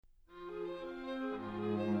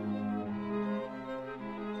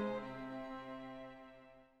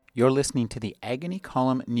You're listening to the Agony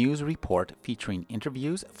Column News Report featuring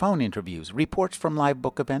interviews, phone interviews, reports from live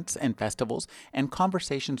book events and festivals, and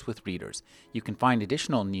conversations with readers. You can find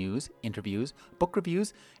additional news, interviews, book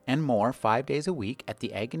reviews, and more 5 days a week at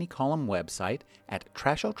the Agony Column website at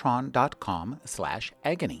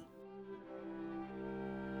trashotron.com/agony.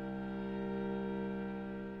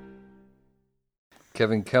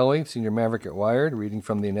 Kevin Kelly, Senior Maverick at Wired, reading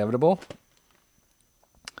from The Inevitable.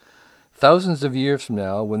 Thousands of years from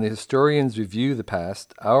now, when the historians review the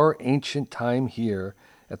past, our ancient time here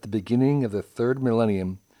at the beginning of the third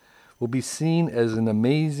millennium will be seen as an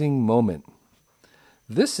amazing moment.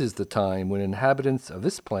 This is the time when inhabitants of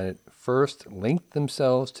this planet first linked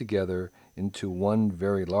themselves together into one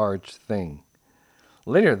very large thing.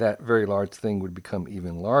 Later, that very large thing would become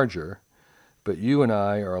even larger, but you and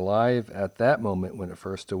I are alive at that moment when it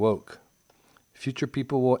first awoke. Future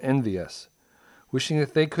people will envy us, wishing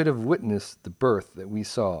that they could have witnessed the birth that we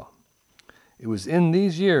saw. It was in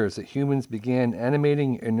these years that humans began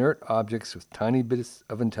animating inert objects with tiny bits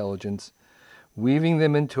of intelligence, weaving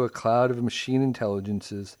them into a cloud of machine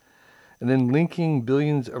intelligences, and then linking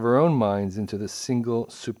billions of our own minds into this single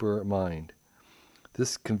super mind.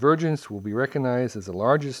 This convergence will be recognized as the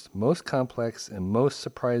largest, most complex, and most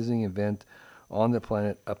surprising event on the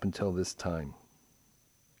planet up until this time.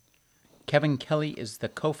 Kevin Kelly is the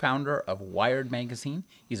co-founder of Wired Magazine.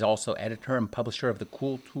 He's also editor and publisher of the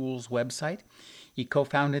Cool Tools website. He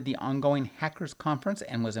co-founded the ongoing Hackers Conference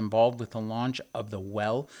and was involved with the launch of the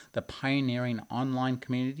Well, the pioneering online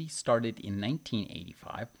community started in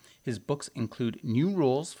 1985. His books include New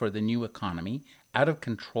Rules for the New Economy, Out of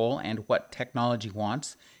Control, and What Technology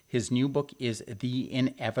Wants. His new book is The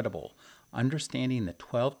Inevitable, Understanding the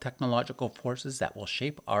 12 Technological Forces That Will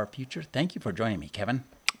Shape Our Future. Thank you for joining me, Kevin.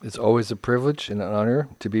 It's always a privilege and an honor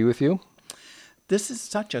to be with you. This is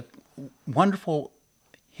such a wonderful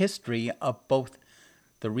history of both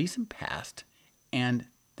the recent past and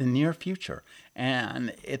the near future.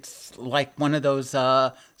 And it's like one of those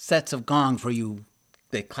sets of gongs where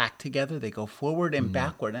they clack together, they go forward and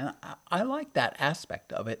backward. And I like that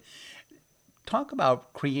aspect of it. Talk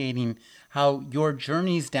about creating how your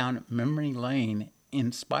journeys down memory lane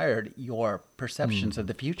inspired your perceptions of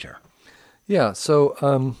the future. Yeah, so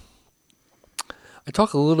I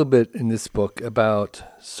talk a little bit in this book about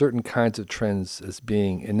certain kinds of trends as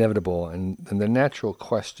being inevitable, and the natural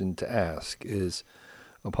question to ask is,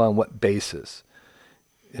 upon what basis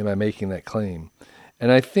am I making that claim?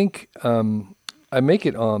 And I think I make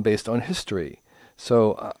it based on history.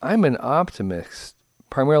 So I'm an optimist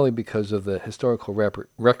primarily because of the historical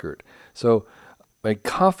record. So my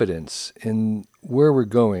confidence in where we're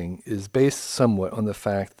going is based somewhat on the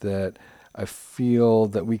fact that I feel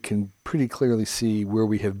that we can pretty clearly see where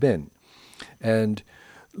we have been. And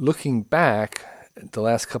looking back at the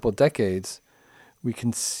last couple of decades, we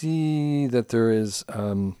can see that there is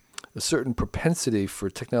a certain propensity for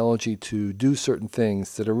technology to do certain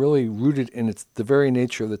things that are really rooted in the very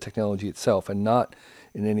nature of the technology itself and not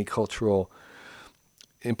in any cultural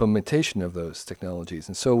implementation of those technologies.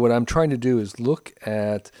 And so what I'm trying to do is look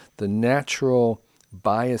at the natural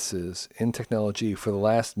biases in technology for the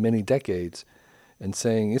last many decades and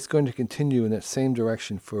saying it's going to continue in that same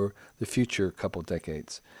direction for the future couple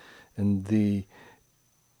decades. And the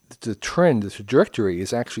trend, the trajectory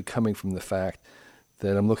is actually coming from the fact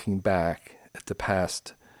that I'm looking back at the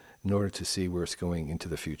past in order to see where it's going into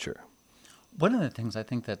the future. One of the things I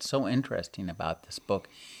think that's so interesting about this book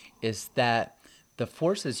is that the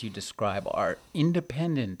forces you describe are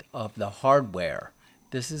independent of the hardware.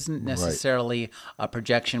 This isn't necessarily a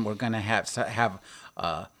projection. We're going to have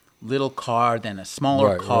a little car, then a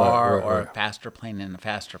smaller car, or a faster plane and a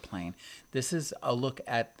faster plane. This is a look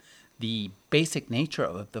at the basic nature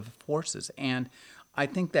of the forces. And I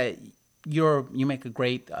think that you make a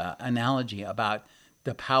great analogy about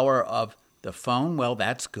the power of the phone. Well,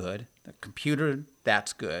 that's good. The computer,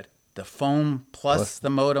 that's good. The phone plus the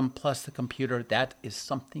modem plus the computer, that is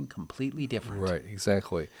something completely different. Right,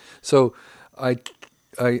 exactly. So I'm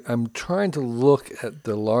trying to look at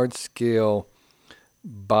the large-scale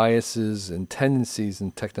biases and tendencies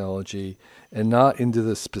in technology and not into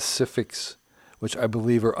the specifics, which I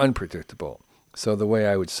believe are unpredictable. So the way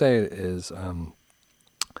I would say it is the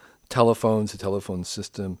telephone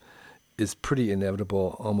system is pretty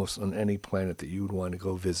inevitable almost on any planet that you would want to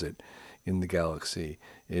go visit in the galaxy.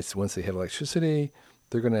 It's once they have electricity,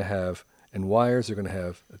 they're going to have, and wires, they're going to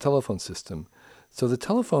have a telephone system. So the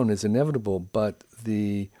telephone is inevitable, but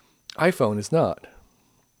the iPhone is not.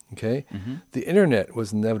 Okay? Mm-hmm. The internet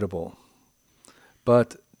was inevitable,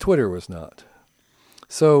 but Twitter was not.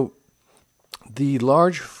 So the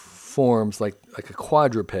large forms, like a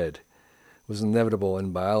quadruped, was inevitable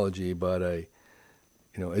in biology, but a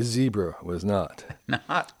zebra was not.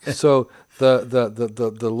 Not. So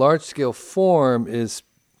the large scale form is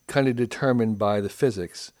kind of determined by the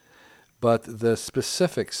physics, but the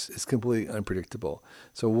specifics is completely unpredictable.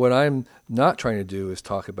 So what I'm not trying to do is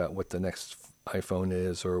talk about what the next iPhone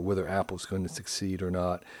is, or whether Apple's going to succeed or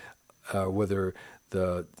not, whether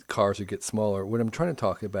the cars will get smaller. What I'm trying to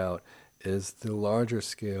talk about is the larger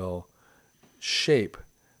scale shape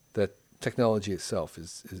that technology itself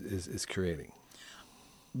is creating.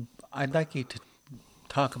 I'd like you to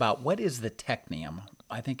talk about what is the technium.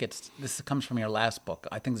 I think this comes from your last book.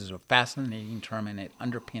 I think this is a fascinating term, and it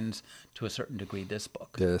underpins to a certain degree this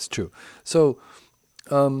book. Yeah, that's true. So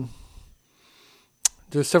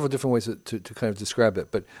there's several different ways to kind of describe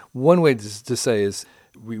it, but one way to say is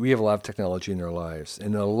we have a lot of technology in our lives,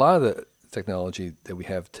 and a lot of the technology that we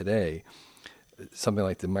have today, something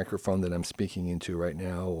like the microphone that I'm speaking into right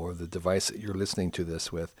now, or the device that you're listening to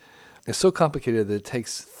this with, is so complicated that it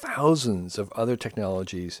takes thousands of other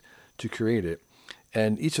technologies to create it.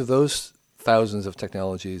 And each of those thousands of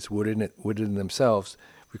technologies would in themselves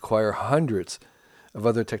require hundreds of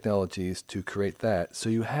other technologies to create that. So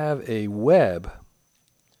you have a web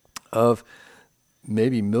of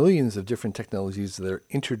maybe millions of different technologies that are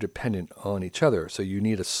interdependent on each other. So you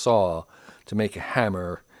need a saw to make a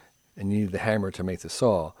hammer, and you need the hammer to make the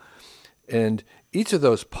saw. And each of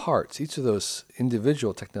those parts, each of those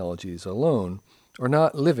individual technologies alone are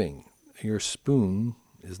not living. Your spoon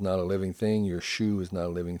is not a living thing. Your shoe is not a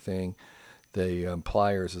living thing. The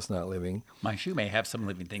pliers is not living. My shoe may have some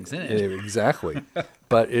living things in it. Exactly.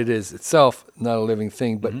 But it is itself not a living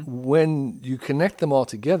thing. But when you connect them all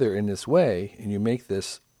together in this way, and you make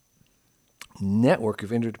this network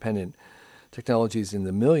of interdependent technologies in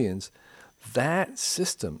the millions, that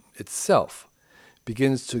system itself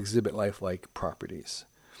begins to exhibit lifelike properties.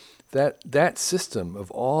 That system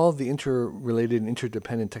of all the interrelated and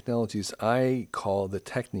interdependent technologies I call the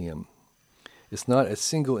technium. It's not a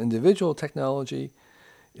single individual technology.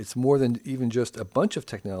 It's more than even just a bunch of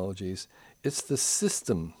technologies. It's the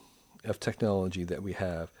system of technology that we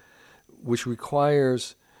have, which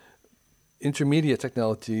requires intermediate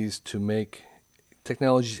technologies to make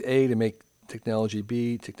technology A to make technology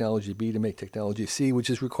B to make technology C, which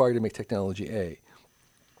is required to make technology A.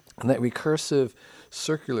 And that recursive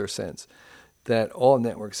circular sense that all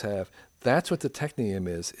networks have, that's what the technium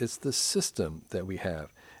is. It's the system that we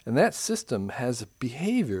have. And that system has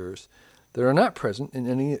behaviors that are not present in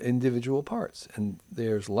any individual parts. And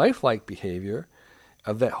there's lifelike behavior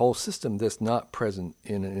of that whole system that's not present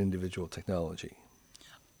in an individual technology.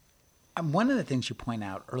 One of the things you point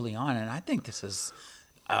out early on, and I think this is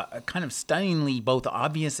kind of stunningly both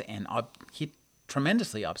obvious and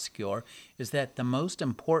tremendously obscure, is that the most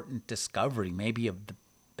important discovery maybe of the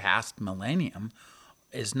past millennium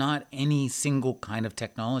is not any single kind of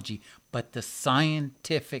technology, but the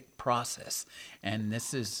scientific process. And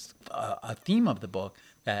this is a theme of the book,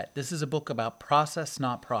 that this is a book about process,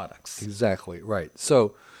 not products. Exactly, right.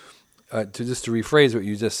 So to rephrase what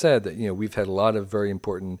you just said, that we've had a lot of very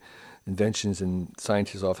important inventions, and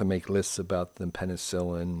scientists often make lists about the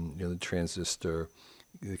penicillin, the transistor,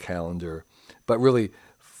 the calendar. But really,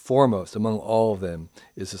 foremost among all of them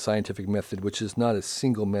is the scientific method, which is not a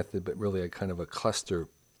single method, but really a kind of a cluster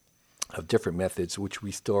of different methods, which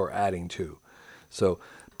we still are adding to. So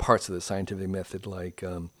parts of the scientific method, like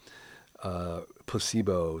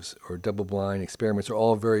placebos or double-blind experiments, are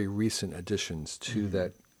all very recent additions to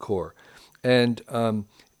that core. And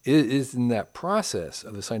it is in that process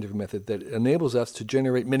of the scientific method that enables us to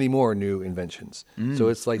generate many more new inventions. So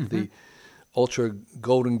it's like the ultra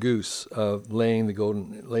golden goose of laying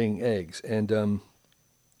eggs. And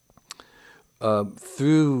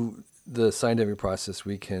through the scientific process,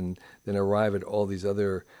 we can then arrive at all these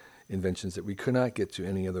other inventions that we could not get to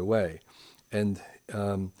any other way. And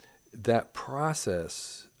that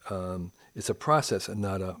process is a process and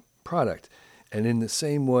not a product. And in the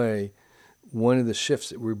same way, one of the shifts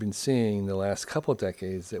that we've been seeing in the last couple of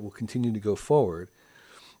decades that will continue to go forward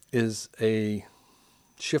is a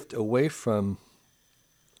shift away from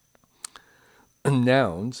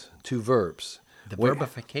nouns to verbs. The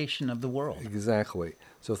verbification of the world. Exactly.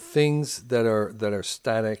 So things that are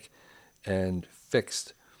static and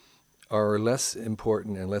fixed are less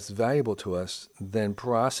important and less valuable to us than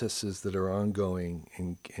processes that are ongoing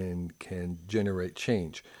and can generate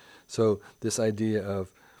change. So this idea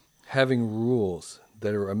of having rules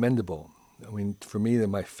that are amendable. I mean, for me,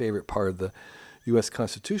 my favorite part of the U.S.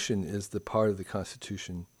 Constitution is the part of the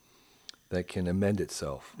Constitution that can amend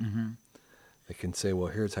itself. That can say, well,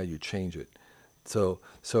 here's how you change it. So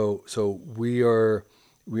we are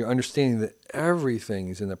understanding that everything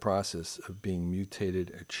is in the process of being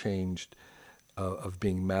mutated or changed, of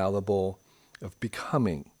being malleable, of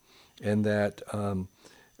becoming, and that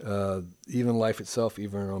even life itself,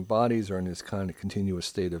 even our own bodies, are in this kind of continuous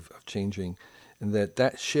state of changing, and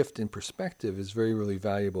that shift in perspective is very, really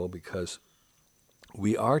valuable because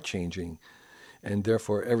we are changing, and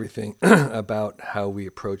therefore everything about how we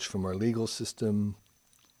approach from our legal system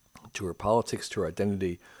to our politics to our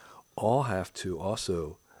identity all have to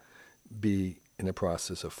also be in a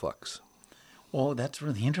process of flux. Well, that's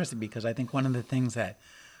really interesting because I think one of the things that,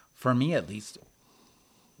 for me at least,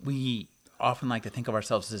 we often like to think of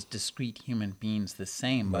ourselves as discrete human beings the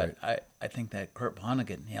same, Right. but I think that Kurt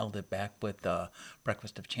Vonnegut nailed it back with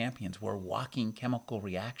Breakfast of Champions. We're walking chemical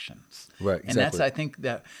reactions. Right, And that's, exactly. I think,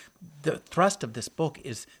 the thrust of this book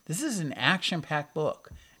is this is an action-packed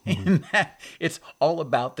book. And that it's all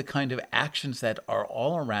about the kind of actions that are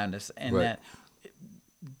all around us and Right. that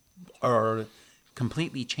are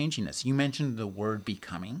completely changing us. You mentioned the word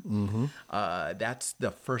becoming. Mm-hmm. That's the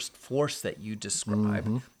first force that you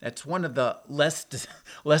describe. That's one of the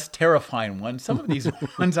less terrifying ones. Some of these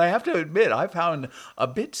ones, I have to admit, I found a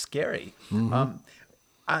bit scary.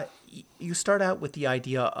 You start out with the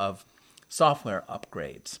idea of software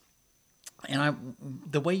upgrades. And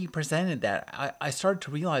the way you presented that, I started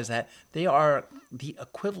to realize that they are the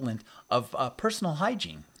equivalent of personal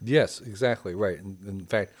hygiene. Yes, exactly, right. In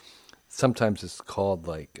fact, sometimes it's called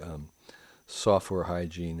like software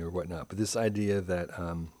hygiene or whatnot. But this idea that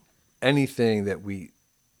anything that we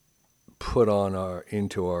put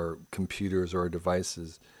into our computers or our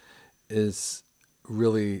devices is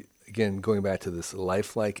really, again, going back to this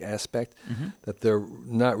lifelike aspect, that they're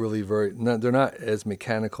not really they're not as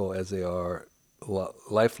mechanical as they are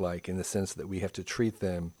lifelike, in the sense that we have to treat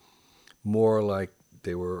them more like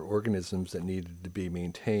they were organisms that needed to be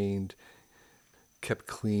maintained, kept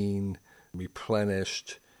clean,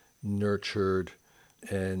 replenished, nurtured,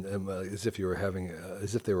 and as if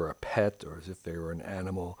they were a pet, or as if they were an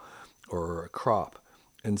animal or a crop.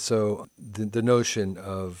 And so the notion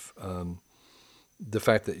of the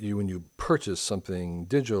fact that when you purchase something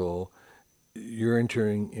digital, you're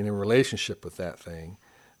entering in a relationship with that thing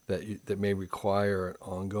that may require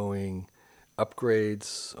ongoing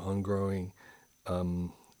upgrades, ongoing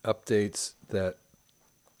updates, that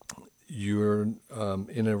you're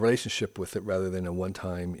in a relationship with it rather than a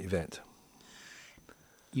one-time event.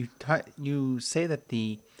 You say that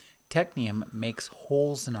the technium makes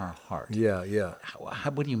holes in our heart. Yeah.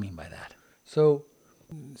 What do you mean by that? So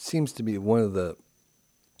it seems to be one of the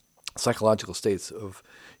psychological states of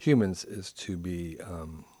humans is to be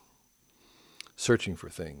searching for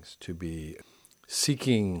things, to be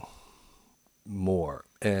seeking more.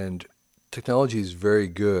 And technology is very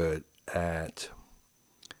good at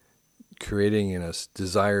creating in us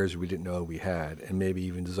desires we didn't know we had, and maybe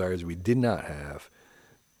even desires we did not have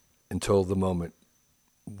until the moment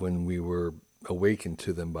when we were awakened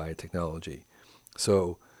to them by technology.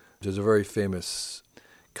 So there's a very famous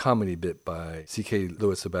comedy bit by C.K.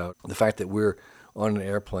 Lewis about the fact that we're on an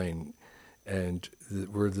airplane and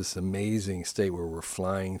we're this amazing state where we're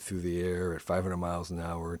flying through the air at 500 miles an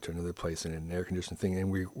hour to another place in an air-conditioned thing,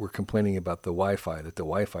 and we're complaining about the Wi-Fi, that the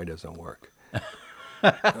Wi-Fi doesn't work.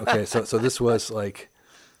 Okay, so this was like,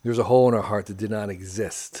 there's a hole in our heart that did not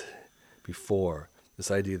exist before. This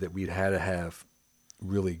idea that we'd had to have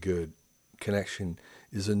really good connection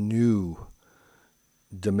is a new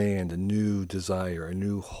demand, a new desire, a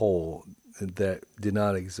new hole that did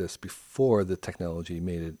not exist before the technology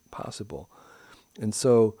made it possible. And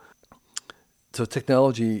so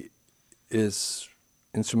technology is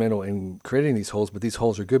instrumental in creating these holes, but these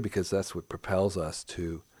holes are good because that's what propels us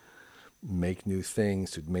to make new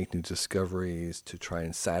things, to make new discoveries, to try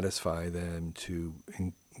and satisfy them, to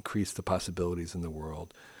increase the possibilities in the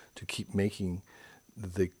world, to keep making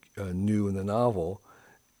the new and the novel.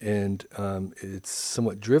 And it's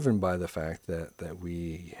somewhat driven by the fact that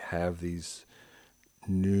we have these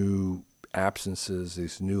new absences,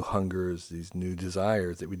 these new hungers, these new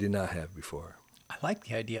desires that we did not have before. I like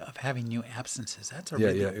the idea of having new absences. That's a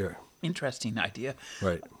Yeah. interesting idea.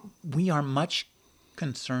 Right. We are much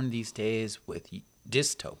concerned these days with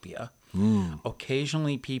dystopia.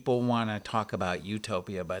 Occasionally people want to talk about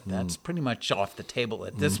utopia, but that's pretty much off the table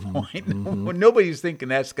at this point. Nobody's thinking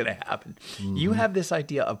that's going to happen. You have this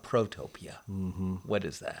idea of protopia. What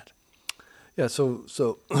is that? Yeah, so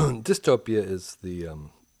dystopia is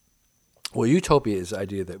utopia is the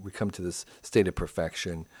idea that we come to this state of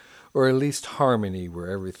perfection, or at least harmony, where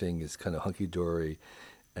everything is kind of hunky-dory,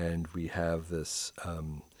 and we have this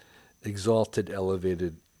exalted,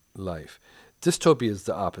 elevated life. Dystopia is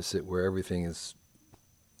the opposite, where everything is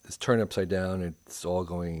turned upside down. It's all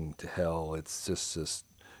going to hell. It's just this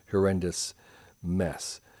horrendous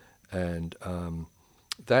mess. And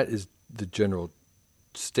that is the general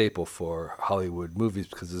staple for Hollywood movies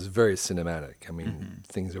because it's very cinematic. I mean,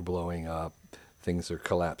 things are blowing up, things are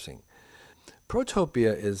collapsing.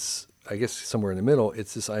 Protopia is, I guess, somewhere in the middle.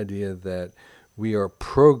 It's this idea that we are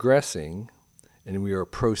progressing and we are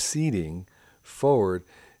proceeding forward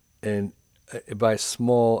and by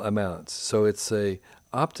small amounts. So it's a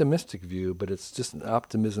optimistic view, but it's just an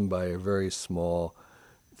optimism by a very small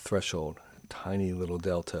threshold, tiny little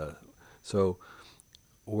delta. So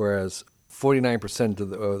whereas 49%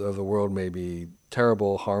 of the world may be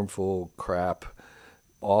terrible, harmful, crap,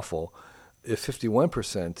 awful, if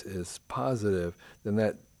 51% is positive, then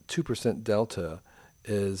that 2% delta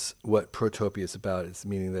is what Protopia is about. It's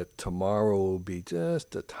meaning that tomorrow will be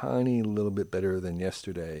just a tiny little bit better than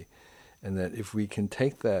yesterday. And that if we can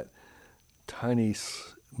take that tiny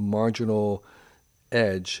marginal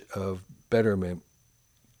edge of betterment,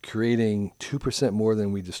 creating 2% more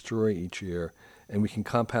than we destroy each year, and we can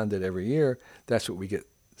compound it every year, that's what we get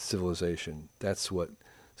civilization. That's what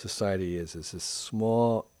society is this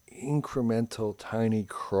small, incremental, tiny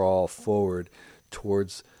crawl forward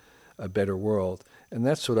towards a better world. And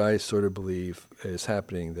that's what I sort of believe is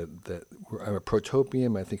happening, that I'm a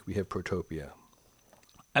protopian. I think we have protopia.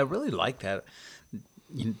 I really like that.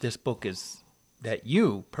 This book is, that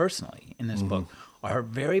you personally in this book are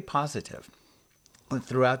very positive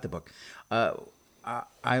throughout the book.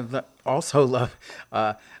 I also love,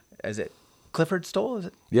 is it Clifford Stoll? Is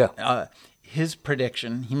it? Yeah. His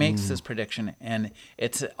prediction, he makes this prediction, and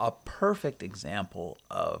it's a perfect example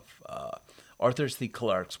of Arthur C.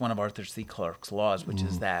 Clarke's, one of Arthur C. Clarke's laws, which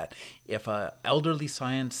is that if an elderly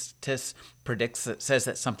scientist says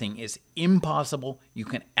that something is impossible, you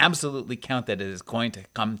can absolutely count that it is going to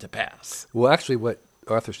come to pass. Well, actually, what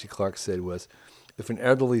Arthur C. Clarke said was, if an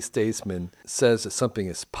elderly statesman says that something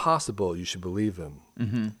is possible, you should believe him.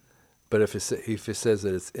 Mm-hmm. But if it says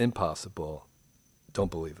that it's impossible,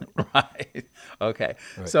 don't believe it. Right. Okay.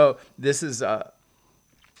 Right. So this is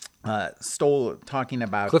Stoll talking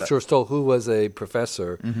about Clifford Stoll, who was a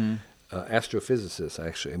professor, astrophysicist,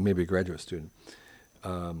 actually, and maybe a graduate student,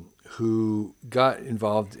 who got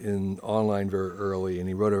involved in online very early, and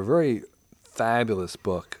he wrote a very fabulous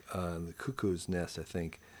book, The Cuckoo's Nest, I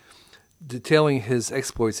think, detailing his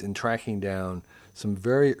exploits in tracking down some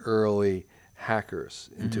very early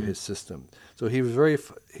hackers into his system. So he was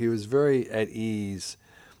very at ease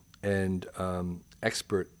and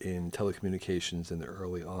expert in telecommunications in the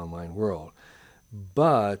early online world.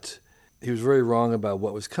 But he was very wrong about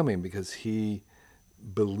what was coming because he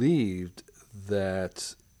believed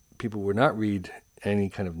that people would not read any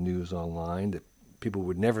kind of news online, that people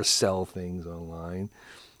would never sell things online,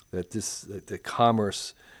 that the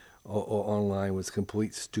commerce online was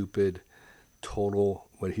complete, stupid, total,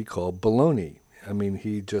 what he called baloney. I mean,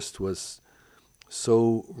 he just was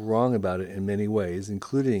so wrong about it in many ways,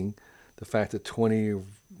 including the fact that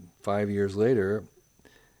 25 years later,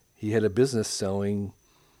 he had a business selling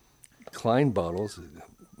Klein bottles,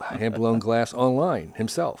 hand-blown glass online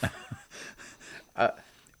himself. I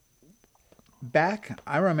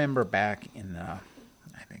remember back in the,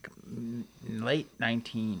 I think, late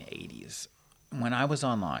 1980s, when I was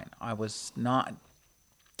online, I was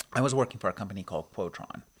working for a company called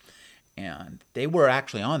Quotron, and they were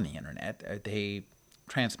actually on the internet. They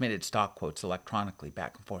transmitted stock quotes electronically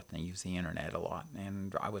back and forth, and they used the internet a lot,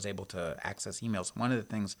 and I was able to access emails. One of the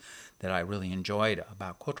things that I really enjoyed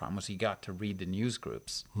about Quotron was you got to read the news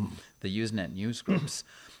groups, the Usenet news groups,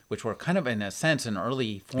 which were kind of, in a sense, an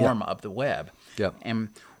early form of the web. Yeah. And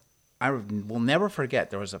I will never forget,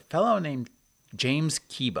 there was a fellow named James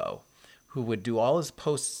Kibo who would do all his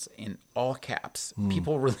posts in all caps.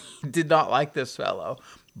 People really did not like this fellow,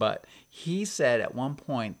 but he said at one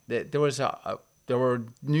point that there were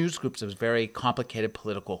news groups. It was a very complicated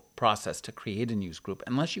political process to create a news group,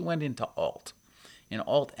 unless you went into alt. In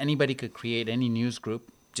alt, anybody could create any news group,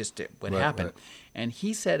 just it would happen. Right. And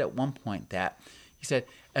he said at one point that, he said,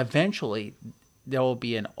 eventually there will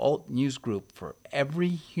be an alt news group for every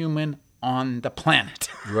human on the planet.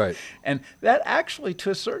 Right. And that actually, to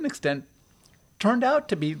a certain extent, turned out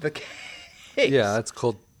to be the case. Yeah, it's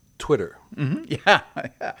called Twitter. Mm-hmm. Yeah.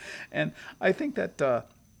 And I think that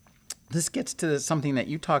this gets to something that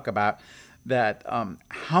you talk about, that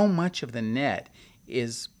how much of the net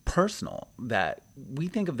is personal, that we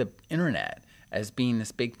think of the internet as being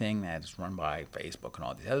this big thing that is run by Facebook and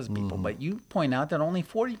all these other people, but you point out that only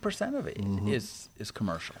 40% of it is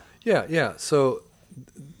commercial. Yeah. So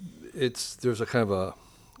there's a kind of a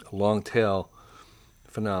long tail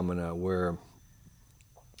phenomena where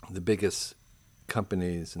the biggest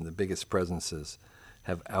companies and the biggest presences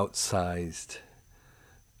have outsized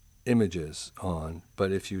images on,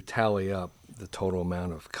 but if you tally up the total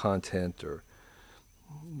amount of content or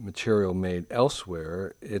material made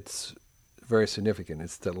elsewhere, it's very significant.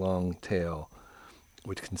 It's the long tail,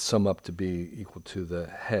 which can sum up to be equal to the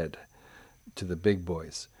head, to the big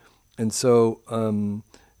boys. And so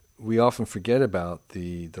we often forget about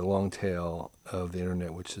the long tail of the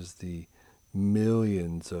internet, which is the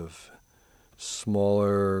millions of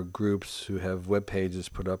smaller groups who have web pages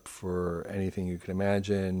put up for anything you can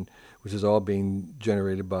imagine, which is all being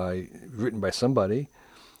written by somebody,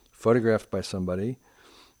 photographed by somebody,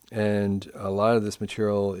 and a lot of this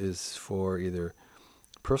material is for either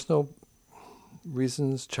personal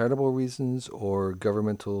reasons, charitable reasons, or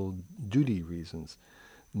governmental duty reasons,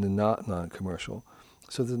 not non-commercial.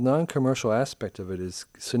 So the non-commercial aspect of it is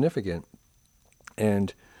significant,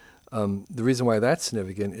 and the reason why that's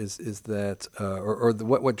significant is that,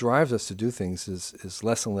 what drives us to do things is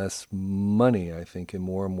less and less money, I think, and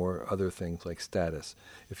more other things like status.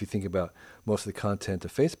 If you think about most of the content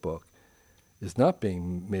of Facebook, is not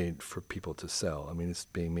being made for people to sell. I mean, it's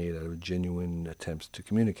being made out of genuine attempts to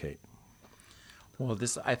communicate. Well,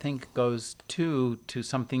 this, I think, goes to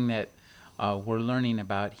something that we're learning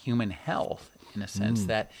about human health, in a sense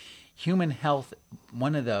that human health,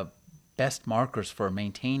 one of the best markers for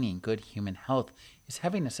maintaining good human health is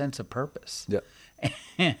having a sense of purpose. Yeah.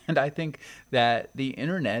 And I think that the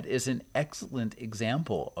internet is an excellent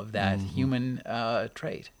example of that human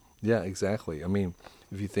trait. Yeah, exactly. I mean,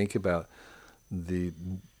 if you think about the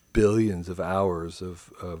billions of hours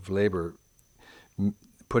of labor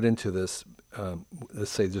put into this,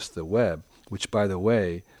 let's say just the web, which, by the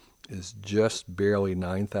way, is just barely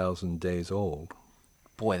 9,000 days old.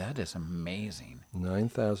 Boy, that is amazing.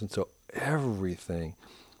 9,000. So everything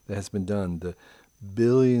that has been done, the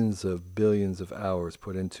billions of hours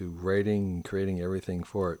put into writing and creating everything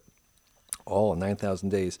for it, all in 9,000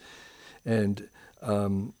 days. And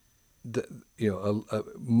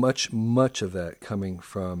much of that coming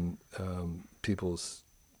from people's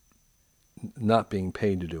not being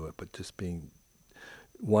paid to do it, but just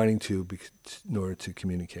wanting to in order to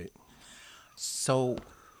communicate. So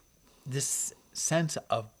this sense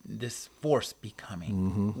of this force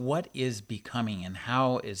becoming, what is becoming, and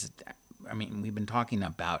how is it? I mean, we've been talking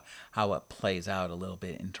about how it plays out a little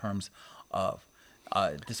bit in terms of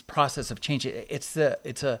this process of change. It's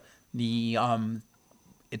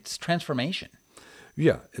transformation.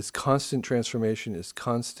 Yeah, it's constant transformation. It's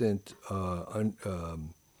constant,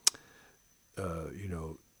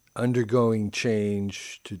 undergoing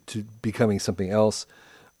change to becoming something else.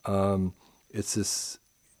 It's this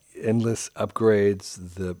endless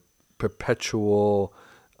upgrades, the perpetual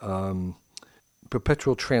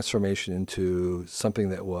transformation into something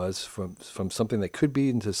that was, from something that could be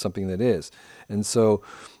into something that is. And so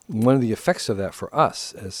one of the effects of that for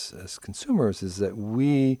us as consumers is that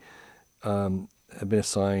we have been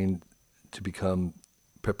assigned to become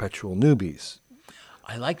perpetual newbies.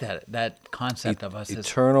 I like that concept of us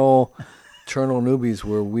eternal newbies,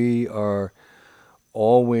 where we are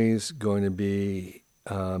always going to be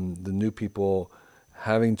the new people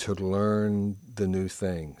having to learn the new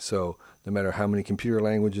thing. So no matter how many computer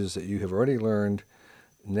languages that you have already learned,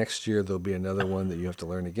 next year there'll be another one that you have to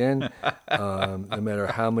learn again. No matter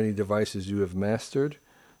how many devices you have mastered,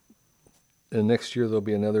 and next year there'll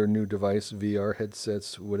be another new device, VR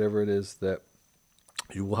headsets, whatever it is that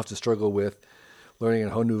you will have to struggle with, learning a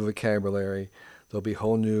whole new vocabulary. There'll be a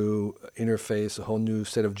whole new interface, a whole new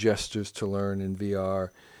set of gestures to learn in VR.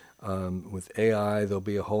 With AI, there'll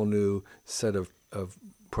be a whole new set of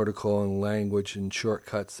protocol and language and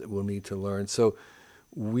shortcuts that we'll need to learn. So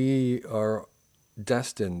we are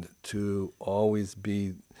destined to always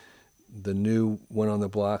be the new one on the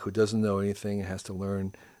block who doesn't know anything and has to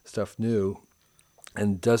learn stuff new.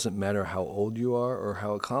 And doesn't matter how old you are or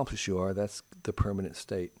how accomplished you are, that's the permanent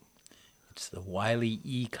state. It's the Wile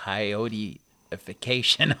E.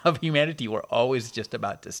 Coyote-ification of humanity. We're always just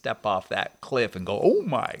about to step off that cliff and go, oh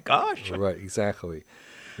my gosh. Right, exactly.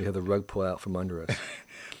 We have the rug pulled out from under us.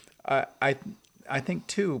 I think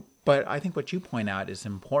too, but I think what you point out is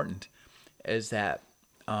important, is that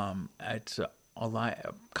it's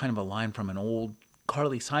kind of a line from an old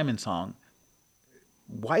Carly Simon song,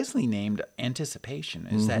 wisely named Anticipation,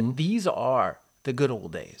 is that these are the good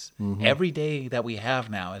old days. Every day that we have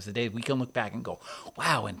now is the day we can look back and go,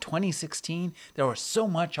 wow, in 2016, there was so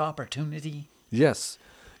much opportunity. Yes.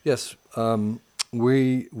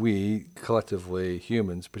 We collectively,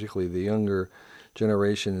 humans, particularly the younger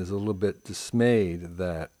generation, is a little bit dismayed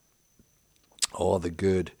that all the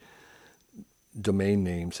good domain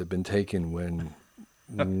names have been taken when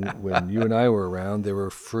you and I were around. They were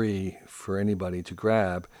free for anybody to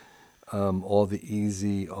grab. All the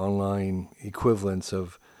easy online equivalents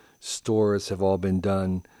of stores have all been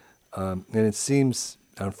done. And it seems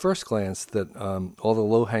on first glance that all the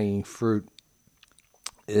low-hanging fruit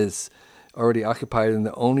is already occupied and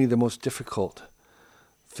only the most difficult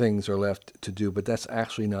things are left to do. But that's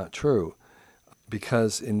actually not true.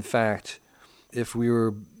 Because, in fact, if we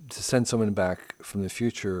were to send someone back from the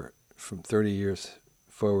future from 30 years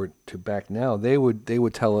forward to back now, they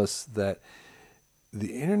would tell us that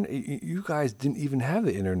the internet, you guys didn't even have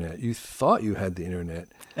the internet. You thought you had the internet,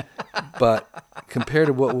 but compared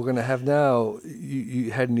to what we're going to have now,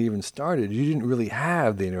 you hadn't even started. You didn't really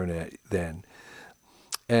have the internet then.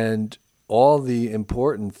 And all the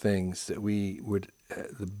important things that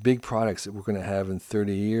the big products that we're going to have in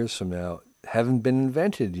 30 years from now haven't been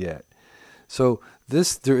invented yet. So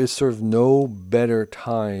there is sort of no better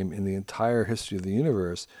time in the entire history of the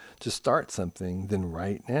universe to start something than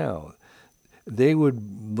right now. They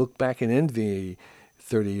would look back and envy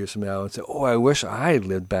 30 years from now and say, oh, I wish I had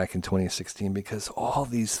lived back in 2016 because all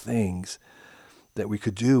these things that we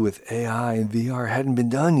could do with AI and VR hadn't been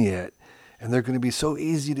done yet. And they're going to be so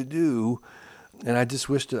easy to do. And I just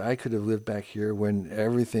wish that I could have lived back here when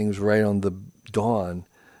everything's right on the dawn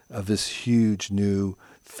of this huge new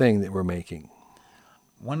thing that we're making.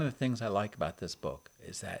 One of the things I like about this book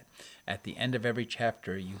is that at the end of every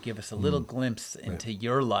chapter, you give us a little glimpse into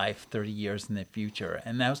your life 30 years in the future.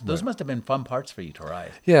 And those must have been fun parts for you to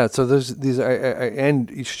write. Yeah, so I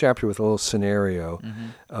end each chapter with a little scenario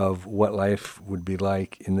of what life would be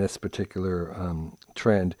like in this particular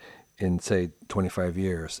trend in, say, 25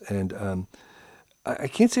 years. And I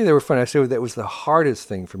can't say they were fun. I say that was the hardest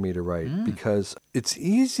thing for me to write because it's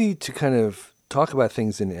easy to kind of talk about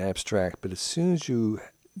things in the abstract, but as soon as you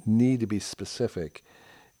need to be specific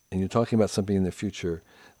and you're talking about something in the future,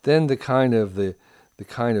 then the kind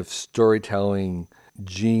of storytelling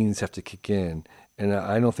genes have to kick in. And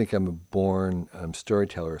I don't think I'm a born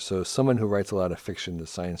storyteller. So someone who writes a lot of fiction, the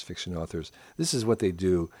science fiction authors, this is what they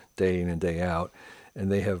do day in and day out. And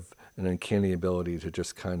they have an uncanny ability to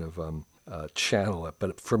just kind of channel it.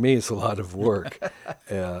 But for me, it's a lot of work.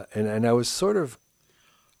 And I was sort of,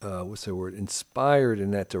 inspired in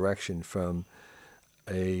that direction from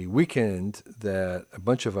a weekend that a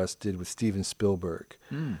bunch of us did with Steven Spielberg,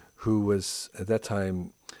 who was at that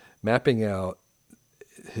time mapping out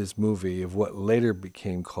his movie of what later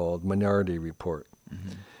became called Minority Report.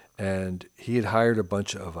 And he had hired a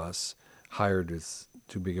bunch of us, hired is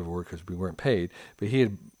too big of a word because we weren't paid, but he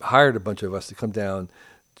had hired a bunch of us to come down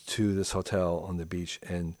to this hotel on the beach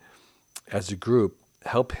and as a group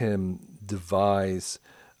help him devise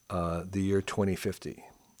the year 2050.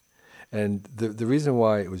 And the reason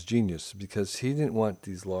why it was genius is because he didn't want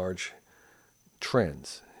these large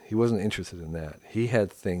trends. He wasn't interested in that. He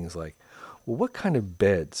had things like, well, what kind of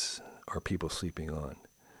beds are people sleeping on?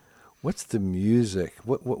 What's the music?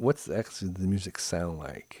 What's actually the music sound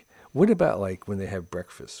like? What about like when they have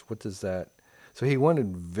breakfast? What does that? So he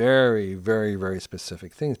wanted very, very, very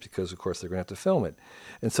specific things because, of course, they're going to have to film it.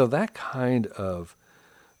 And so that kind of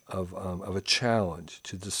a challenge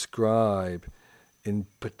to describe in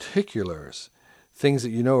particulars things that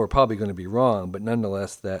you know are probably going to be wrong, but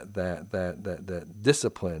nonetheless that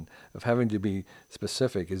discipline of having to be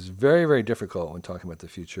specific is very, very difficult when talking about the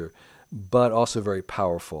future, but also very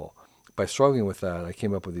powerful. By struggling with that, I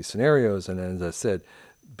came up with these scenarios, and as I said,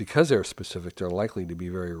 because they're specific, they're likely to be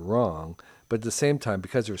very wrong, but at the same time,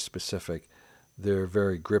 because they're specific, they're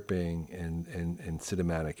very gripping and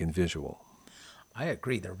cinematic and visual. I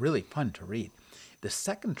agree. They're really fun to read. The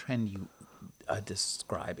second trend you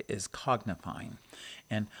describe is cognifying.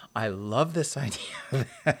 And I love this idea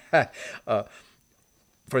that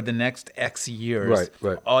for the next X years,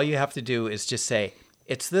 right. all you have to do is just say,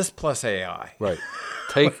 it's this plus AI. Right.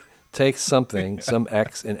 Take something, some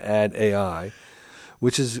X, and add AI,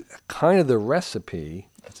 which is kind of the recipe.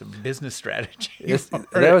 That's a business strategy.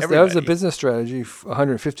 That was a business strategy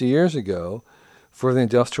 150 years ago for the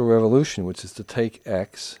Industrial Revolution, which is to take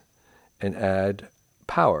X and add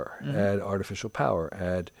power, add artificial power,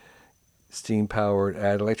 add steam power,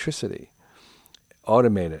 add electricity,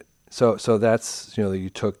 automate it. So that's, you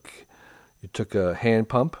took a hand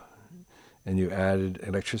pump and you added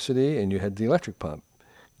electricity and you had the electric pump.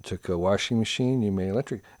 You took a washing machine, you made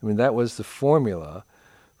electric. I mean, that was the formula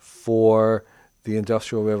for the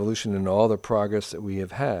Industrial Revolution and all the progress that we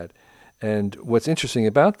have had. And what's interesting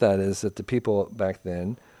about that is that the people back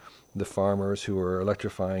then, the farmers who were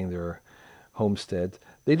electrifying their homesteads,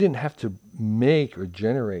 they didn't have to make or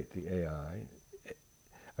generate the AI.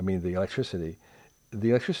 the electricity. The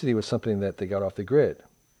electricity was something that they got off the grid.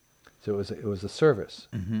 So it was a service.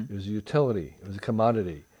 Mm-hmm. It was a utility. It was a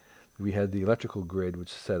commodity. We had the electrical grid, which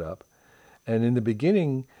is set up. And in the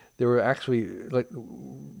beginning, there were actually,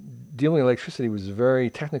 dealing with electricity was very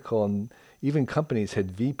technical, and even companies had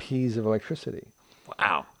VPs of electricity.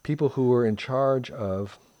 Wow. People who were in charge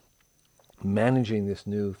of managing this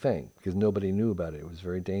new thing, because nobody knew about it. It was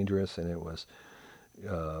very dangerous, and it was, it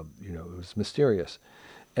was mysterious.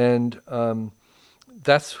 And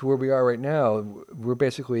that's where we are right now. We're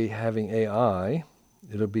basically having AI.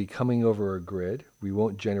 It'll be coming over a grid. We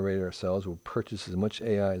won't generate it ourselves. We'll purchase as much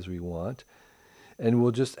AI as we want, and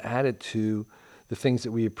we'll just add it to the things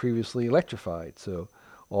that we had previously electrified. So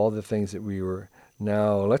all the things that we were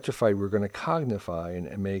now electrified, we're going to cognify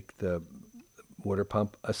and make the water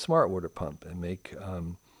pump a smart water pump, and make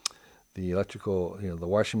the electrical, the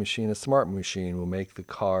washing machine a smart machine. We'll make the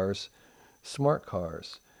cars smart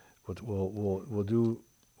cars.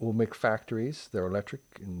 We'll make factories. They're electric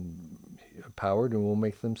and powered, and we'll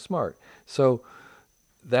make them smart. So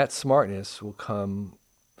that smartness will come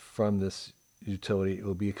from this utility. It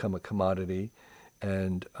will become a commodity,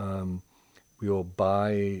 and we will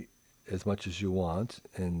buy as much as you want.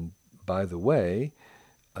 And by the way,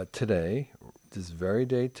 today, this very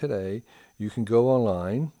day today, you can go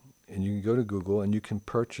online and you can go to Google and you can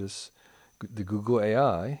purchase the Google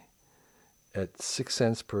AI at 6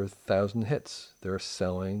 cents per 1,000 hits. They're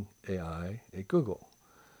selling AI at Google.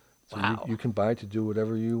 So wow. you can buy it to do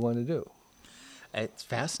whatever you want to do. It's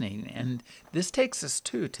fascinating. And this takes us,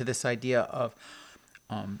 too, to this idea of,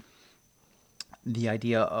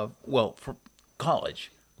 for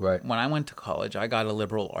college. Right. When I went to college, I got a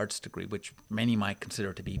liberal arts degree, which many might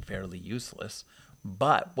consider to be fairly useless.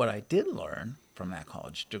 But what I did learn from that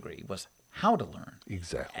college degree was how to learn.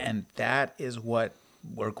 Exactly. And that is what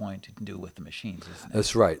we're going to do with the machines, isn't it?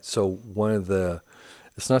 That's right. So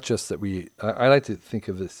it's not just that I like to think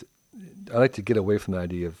of this, I like to get away from the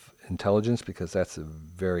idea of intelligence, because that's a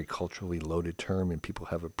very culturally loaded term and people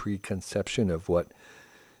have a preconception of what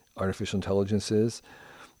artificial intelligence is.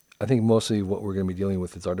 I think mostly what we're going to be dealing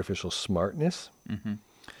with is artificial smartness mm-hmm.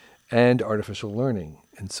 and artificial learning.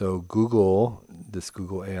 And so Google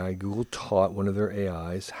AI, Google taught one of their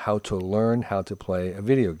AIs how to learn how to play a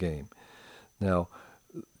video game. Now,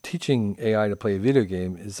 teaching AI to play a video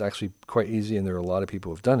game is actually quite easy, and there are a lot of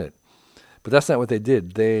people who have done it. But that's not what they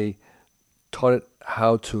did. They taught it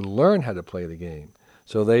how to learn how to play the game.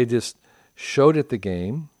 So they just showed it the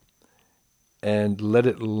game and let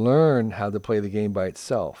it learn how to play the game by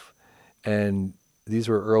itself. And these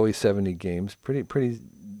were early 70 games, pretty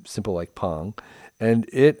simple, like Pong. And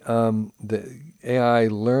the AI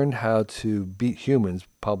learned how to beat humans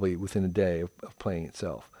probably within a day of playing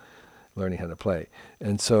itself, learning how to play.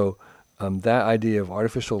 And so that idea of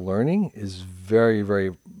artificial learning is very,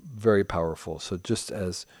 very, very powerful. So just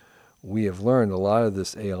as we have learned, a lot of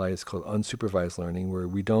this AI is called unsupervised learning, where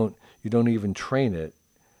you don't even train it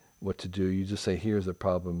what to do. You just say, here's a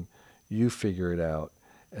problem, you figure it out.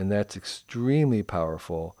 And that's extremely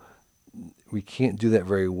powerful. We can't do that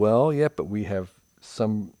very well yet, but we have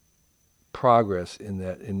some progress in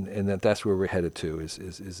that, and that's where we're headed to, is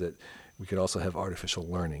that we could also have artificial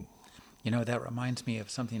learning. That reminds me of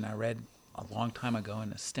something I read a long time ago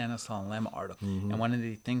in a Stanislaw Lem article. Mm-hmm. And one of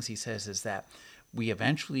the things he says is that we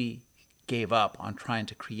eventually gave up on trying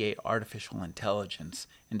to create artificial intelligence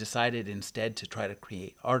and decided instead to try to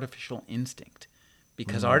create artificial instinct.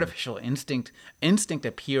 Because artificial instinct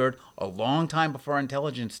appeared a long time before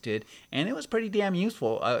intelligence did, and it was pretty damn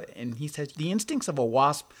useful. And he says the instincts of a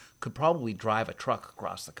wasp could probably drive a truck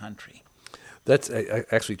across the country. That's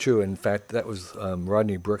actually true. In fact, that was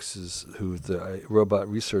Rodney Brooks, who's the robot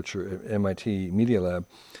researcher at MIT Media Lab.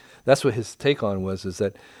 That's what his take on was, is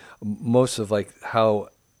that most of how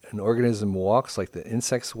an organism walks, like the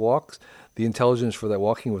insects walks, the intelligence for that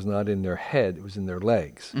walking was not in their head, it was in their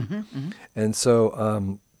legs. Mm-hmm, mm-hmm. And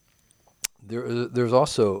so there's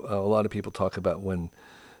also a lot of people talk about when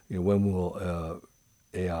will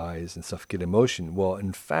AIs and stuff get emotion. Well,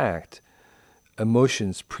 in fact,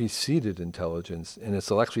 emotions preceded intelligence, and it's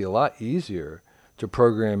actually a lot easier to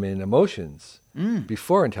program in emotions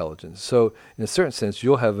before intelligence. So in a certain sense,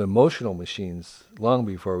 you'll have emotional machines long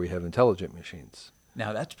before we have intelligent machines.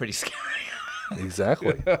 Now that's pretty scary.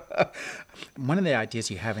 Exactly. One of the ideas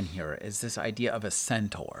you have in here is this idea of a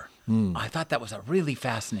centaur. I thought that was a really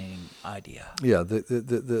fascinating idea. Yeah,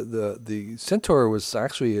 the centaur was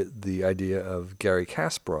actually the idea of Garry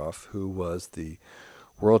Kasparov, who was the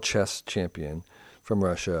world chess champion from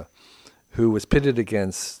Russia, who was pitted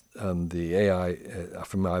against the AI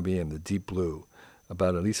from IBM, the Deep Blue,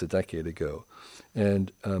 about at least a decade ago.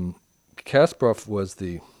 And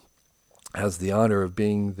Kasparov has the honor of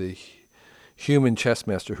being the human chess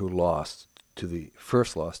master who lost to the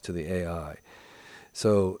AI.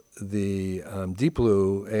 So the Deep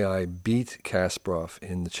Blue AI beat Kasparov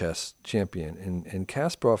in the chess champion. And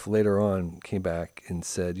Kasparov later on came back and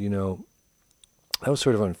said, that was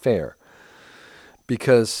sort of unfair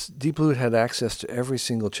because Deep Blue had access to every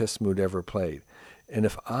single chess move ever played. And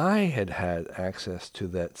if I had had access to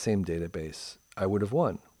that same database, I would have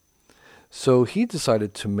won. So he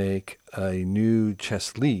decided to make a new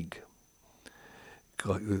chess league.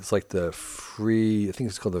 It's like I think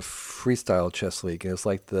it's called the Freestyle Chess League. And it's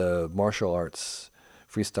like the martial arts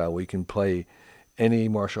freestyle where you can play any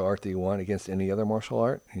martial art that you want against any other martial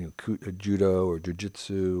art, judo or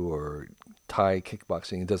jiu-jitsu or Thai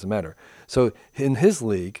kickboxing, it doesn't matter. So in his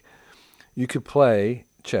league, you could play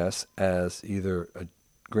chess as either a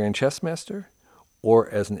grand chess master or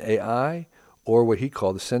as an AI or what he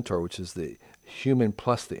called the centaur, which is the human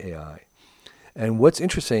plus the AI. And what's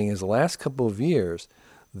interesting is the last couple of years,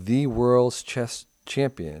 the world's chess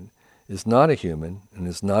champion is not a human and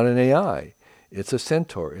is not an AI. It's a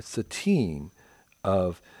centaur. It's a team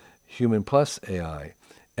of human plus AI.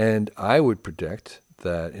 And I would predict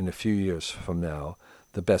that in a few years from now,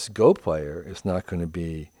 the best Go player is not going to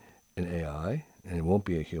be an AI, and it won't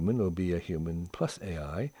be a human. It'll be a human plus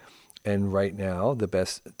AI. And right now, the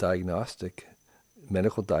best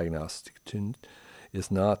medical diagnostic is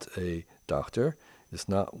not a doctor. It's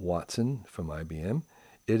not Watson from IBM.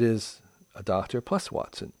 It is a doctor plus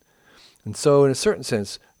Watson. And so in a certain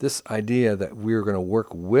sense, this idea that we're going to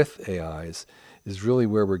work with AIs is really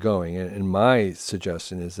where we're going. And my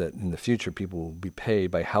suggestion is that in the future, people will be paid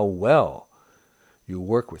by how well you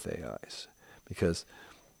work with AIs. Because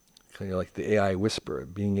kind of like the AI whisperer,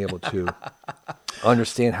 being able to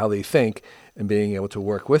understand how they think and being able to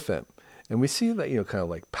work with them. And we see that, kind of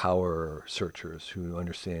like power searchers who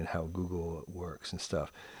understand how Google works and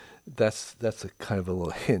stuff. That's a kind of a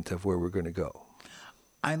little hint of where we're going to go.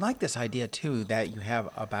 I like this idea, too, that you have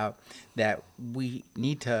about that we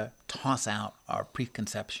need to toss out our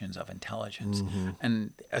preconceptions of intelligence. Mm-hmm.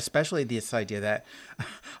 And especially this idea that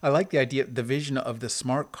I like the vision of the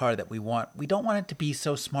smart car that we want. We don't want it to be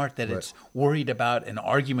so smart that it's worried about an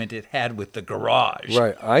argument it had with the garage.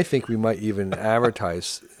 Right. I think we might even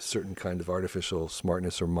advertise certain kind of artificial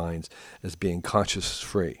smartness or minds as being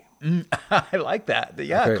conscious-free. I like that.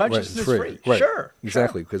 Yeah, okay, consciousness free. Right. Sure.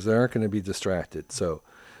 Exactly, because they aren't going to be distracted. So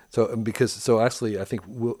actually, I think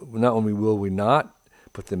not only will we not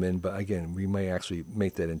put them in, but again, we may actually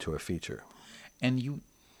make that into a feature. And you,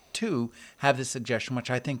 too, have this suggestion,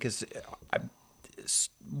 which I think is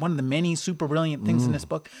one of the many super brilliant things in this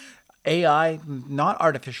book. AI, not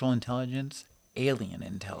artificial intelligence, alien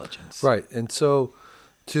intelligence. Right, and so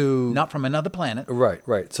not from another planet.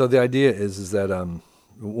 Right. So the idea is that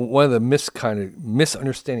one of the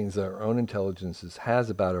misunderstandings that our own intelligence has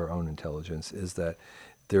about our own intelligence is that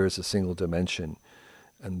there is a single dimension,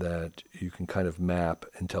 and that you can kind of map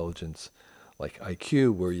intelligence like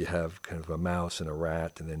IQ, where you have kind of a mouse and a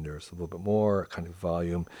rat, and then there's a little bit more kind of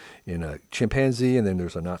volume in a chimpanzee, and then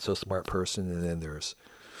there's a not so smart person, and then there's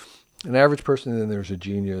an average person, and then there's a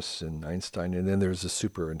genius and Einstein, and then there's a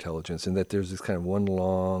super intelligence, and that there's this kind of one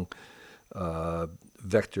long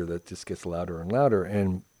vector that just gets louder and louder,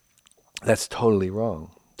 and that's totally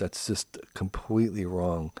wrong. That's just a completely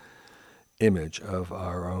wrong image of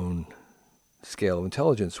our own scale of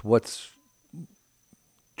intelligence. What's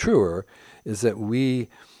truer is that we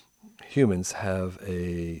humans have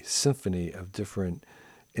a symphony of different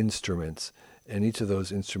instruments, and each of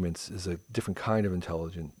those instruments is a different kind of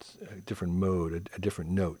intelligence, a different mode, a different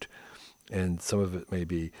note. And some of it may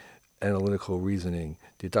be analytical reasoning,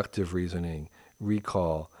 deductive reasoning,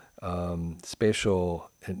 recall, spatial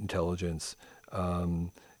intelligence,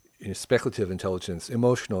 speculative intelligence,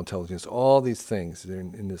 emotional intelligence, all these things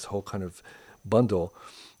in this whole kind of bundle.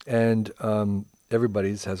 And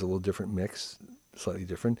everybody's has a little different mix, slightly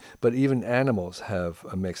different. But even animals have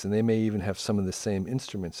a mix, and they may even have some of the same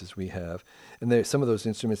instruments as we have. And some of those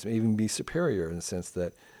instruments may even be superior in the sense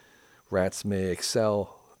that rats may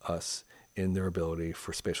excel us in their ability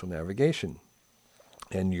for spatial navigation.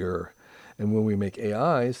 And when we make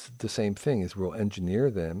AIs, the same thing is we'll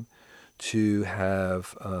engineer them to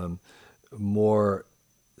have more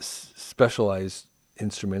specialized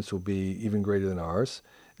instruments will be even greater than ours,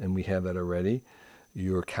 and we have that already.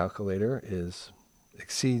 Your calculator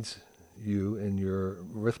exceeds you in your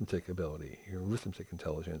arithmetic ability, your arithmetic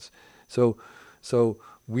intelligence. So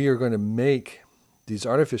we are going to make these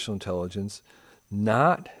artificial intelligence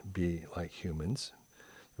not be like humans.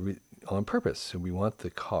 on purpose. So we want the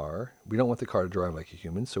car. We don't want the car to drive like a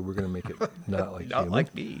human, so we're going to make it not like Not human.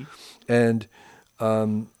 like me. And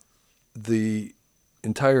the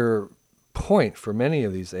entire point for many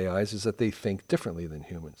of these AIs is that they think differently than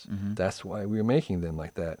humans. Mm-hmm. That's why we're making them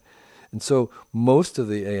like that. And so most of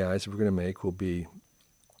the AIs we're going to make will be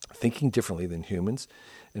thinking differently than humans.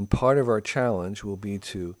 And part of our challenge will be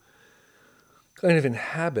to kind of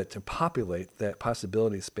inhabit, to populate that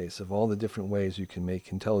possibility space of all the different ways you can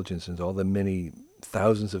make intelligence and all the many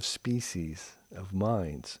thousands of species of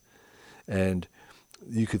minds. And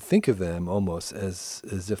you could think of them almost as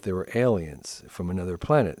if they were aliens from another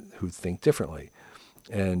planet who think differently.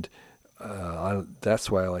 And that's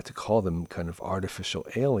why I like to call them kind of artificial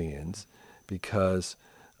aliens, because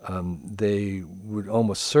they would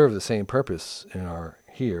almost serve the same purpose in our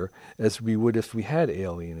here as we would if we had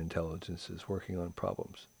alien intelligences working on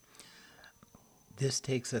problems. This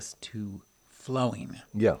takes us to flowing.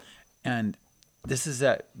 Yeah. And this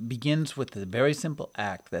begins with the very simple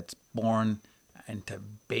act that's born into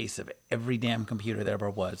base of every damn computer there ever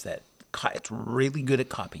was, that it's really good at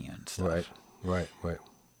copying and stuff. Right.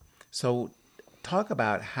 So talk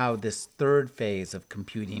about how this third phase of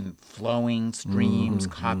computing, flowing, streams,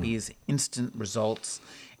 copies, instant results,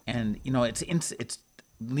 and it's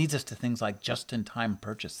leads us to things like just-in-time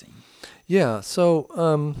purchasing. Yeah,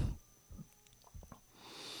 so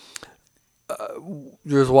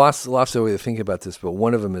there's lots of ways to think about this, but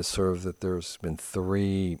one of them is sort of that there's been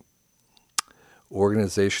 3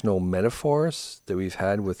 organizational metaphors that we've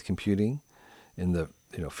had with computing in the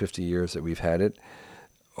 50 years that we've had it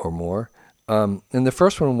or more. And the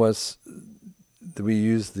first one was that we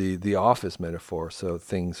used the office metaphor, so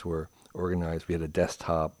things were organized. We had a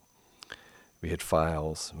desktop, we had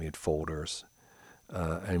files, we had folders,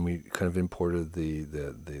 and we kind of imported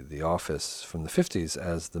the office from the 50s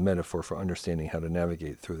as the metaphor for understanding how to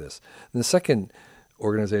navigate through this. And the second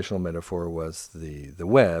organizational metaphor was the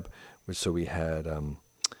web, so we had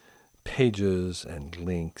pages and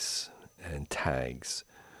links and tags,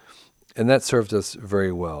 and that served us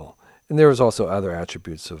very well. And there was also other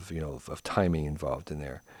attributes of timing involved in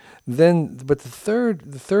there. But the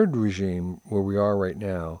third regime where we are right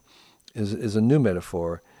now is a new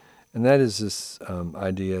metaphor, and that is this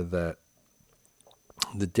idea that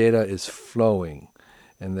the data is flowing,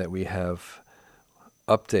 and that we have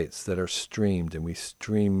updates that are streamed, and we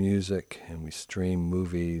stream music, and we stream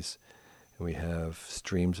movies, and we have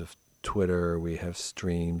streams of Twitter, we have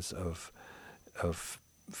streams of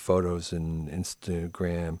photos in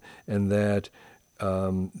Instagram, and that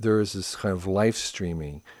there is this kind of live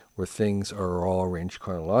streaming where things are all arranged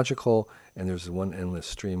chronological, and there's one endless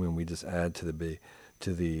stream, and we just add to the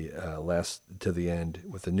end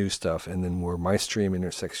with the new stuff, and then where my stream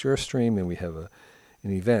intersects your stream, and we have an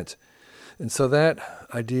event. And so that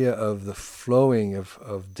idea of the flowing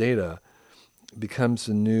of data becomes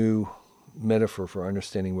a new metaphor for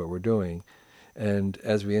understanding what we're doing. And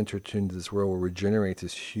as we enter into this world where we generate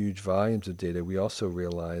these huge volumes of data, we also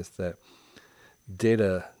realize that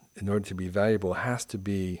data, in order to be valuable, has to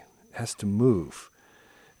move.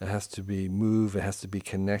 It has to be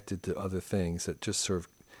connected to other things. That just sort of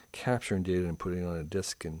capturing data and putting it on a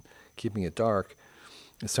disk and keeping it dark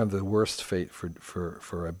is some of the worst fate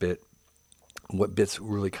for a bit. What bits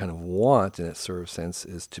really kind of want in that sort of sense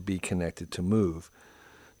is to be connected, to move,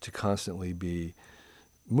 to constantly be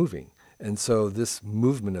moving. And so this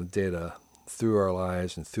movement of data through our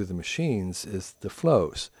lives and through the machines is the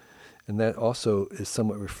flows. And that also is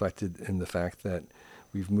somewhat reflected in the fact that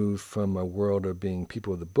we've moved from a world of being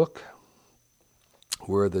people of the book,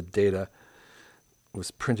 where the data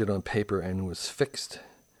was printed on paper and was fixed,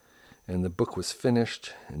 and the book was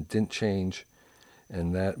finished and didn't change,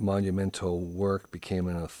 and that monumental work became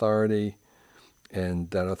an authority, and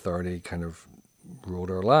that authority kind of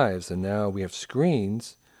ruled our lives. And now we have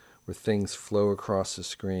screens where things flow across the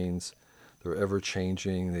screens. They're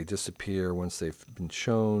ever-changing. They disappear once they've been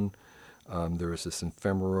shown. There is this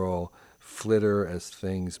ephemeral flitter as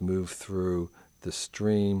things move through the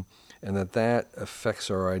stream, and that affects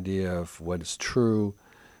our idea of what is true,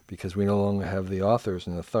 because we no longer have the authors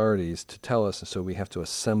and authorities to tell us, and so we have to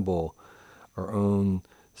assemble our own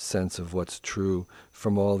sense of what's true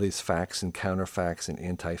from all these facts and counterfacts and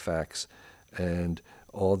anti-facts and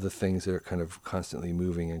all the things that are kind of constantly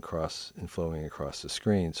moving across and flowing across the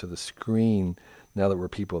screen. So the screen, now that we're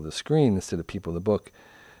people of the screen instead of people of the book,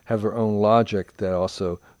 have their own logic that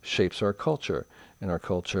also shapes our culture. And our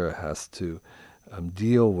culture has to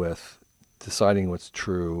deal with deciding what's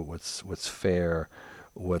true, what's fair,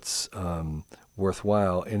 what's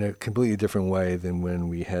worthwhile in a completely different way than when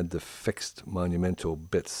we had the fixed monumental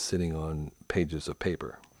bits sitting on pages of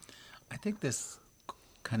paper. I think this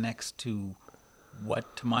connects to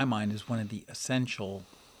what, to my mind, is one of the essential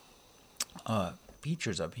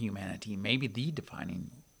features of humanity, maybe the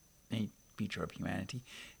defining feature of humanity,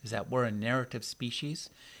 is that we're a narrative species,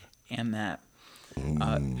 and that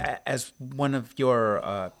as one of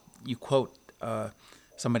your, you quote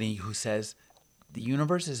somebody who says, the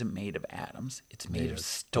universe isn't made of atoms, it's made of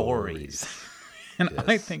stories. And yes.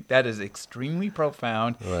 I think that is extremely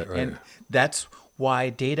profound. Right. And that's why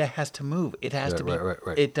data has to move. It has to be. Right.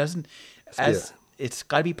 It doesn't, it's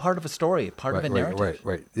got to be part of a story, part of a narrative.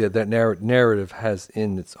 Right. Yeah, that narrative has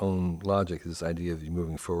in its own logic this idea of you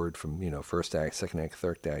moving forward from, first act, second act,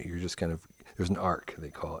 third act. You're just kind of, there's an arc, they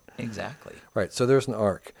call it. Exactly. Right, so there's an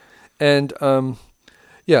arc. And,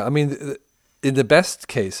 in the best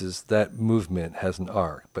cases, that movement has an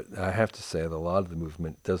arc. But I have to say that a lot of the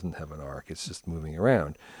movement doesn't have an arc. It's just moving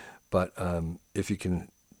around. But if you can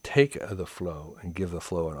take the flow and give the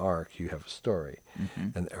flow an arc, you have a story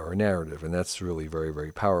or a narrative, and that's really very,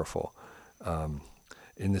 very powerful.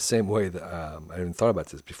 In the same way that I haven't thought about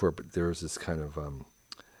this before, but there's this kind of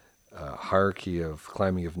hierarchy of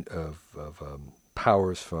climbing of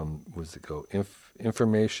powers from,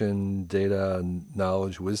 information, data,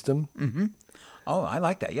 knowledge, wisdom. Mm-hmm. Oh, I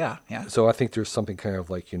like that. Yeah. So I think there's something kind of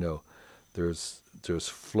like, there's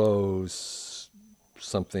flows,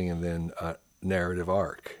 something, and then narrative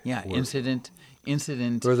arc. Yeah, incident.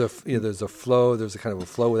 There's a flow. There's a kind of a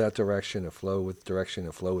flow without direction, a flow with direction,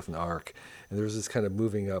 a flow with an arc, and there's this kind of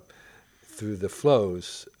moving up through the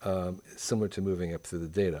flows, similar to moving up through the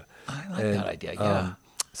data. I like that idea. Yeah.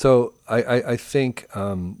 So I think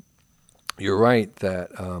you're right that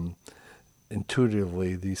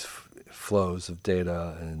intuitively these flows of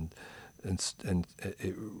data and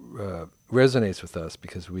it resonates with us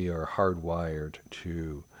because we are hardwired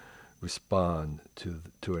to respond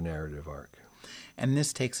to a narrative arc. And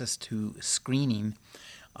this takes us to screening.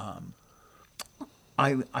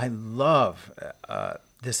 I love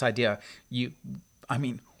this idea.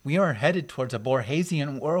 We are headed towards a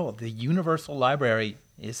Borgesian world. The Universal Library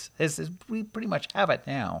we pretty much have it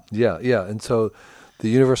now. Yeah. And so the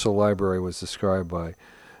Universal Library was described by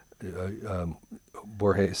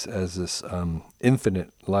Borges as this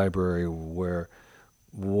infinite library where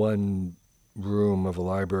one room of a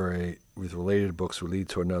library with related books would lead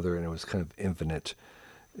to another, and it was kind of infinite.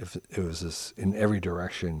 If it was this in every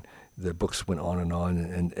direction, the books went on,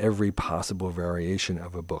 and every possible variation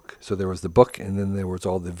of a book. So there was the book, and then there was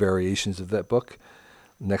all the variations of that book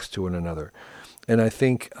next to one another. And I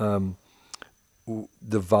think the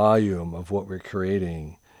volume of what we're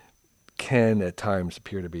creating can at times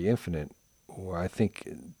appear to be infinite. Or I think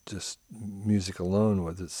just music alone,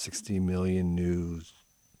 was it 60 million new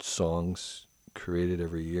songs created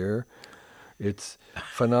every year? It's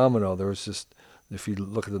phenomenal. There was just, if you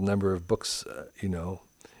look at the number of books,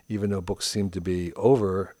 even though books seem to be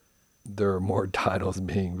over, there are more titles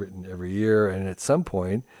being written every year, and at some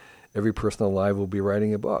point, every person alive will be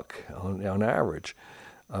writing a book on average,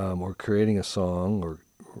 or creating a song, or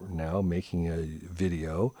now making a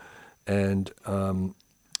video, and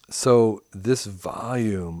so this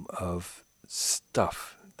volume of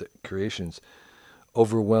stuff, the creations,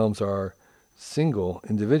 overwhelms our single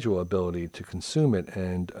individual ability to consume it,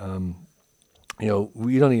 and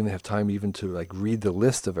we don't even have time even to read the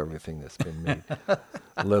list of everything that's been made,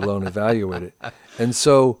 let alone evaluate it. And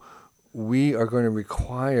so we are going to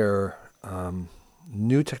require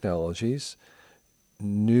new technologies,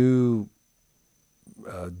 new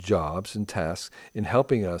jobs and tasks in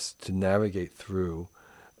helping us to navigate through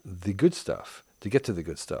the good stuff, to get to the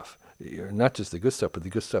good stuff. Not just the good stuff, but the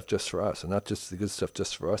good stuff just for us, and not just the good stuff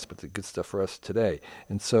just for us, but the good stuff for us today.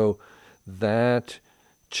 And so that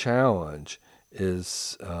challenge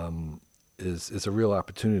is a real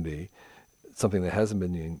opportunity, something that hasn't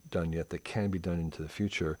been done yet that can be done into the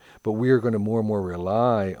future. But we are going to more and more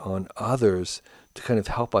rely on others to kind of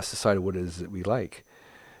help us decide what it is that we like,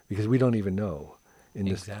 because we don't even know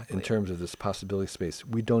in terms of this possibility space.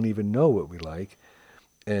 We don't even know what we like.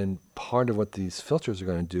 And part of what these filters are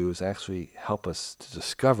going to do is actually help us to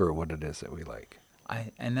discover what it is that we like.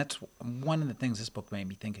 And that's one of the things this book made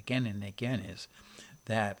me think again and again, is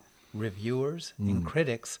that reviewers and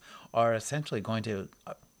critics are essentially going to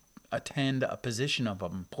attend a position of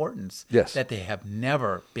importance that they have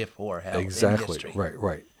never before held in history.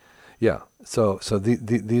 Right. Yeah. So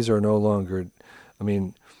these are no longer,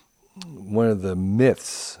 one of the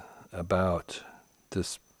myths about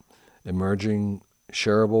this emerging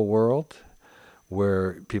shareable world,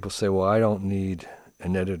 where people say, well, I don't need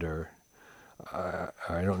an editor, I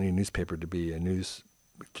don't need a newspaper to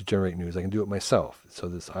generate news. I can do it myself. So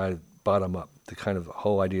this bottom up, the kind of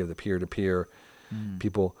whole idea of the peer-to-peer,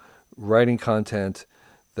 people writing content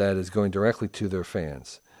that is going directly to their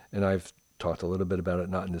fans. And I've talked a little bit about it,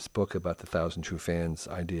 not in this book, about the 1,000 True Fans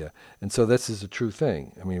idea. And so this is a true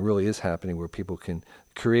thing. I mean, it really is happening where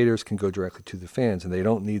creators can go directly to the fans, and they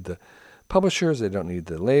don't need the publishers, they don't need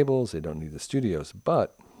the labels, they don't need the studios.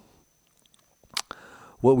 But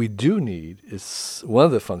what we do need is one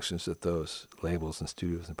of the functions that those labels and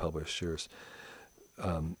studios and publishers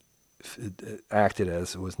acted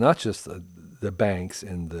as was not just the banks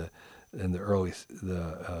and the early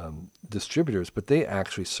distributors, but they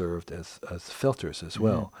actually served as filters as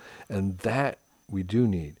well, and that we do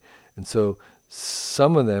need. And so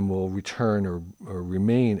some of them will return or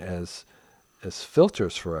remain as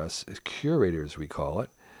filters for us, as curators we call it,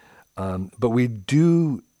 but we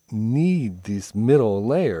do need this middle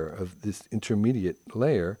layer of this intermediate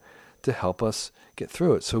layer to help us get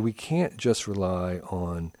through it. So we can't just rely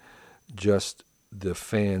on just the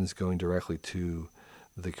fans going directly to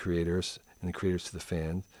the creators and the creators to the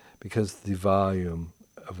fans, because the volume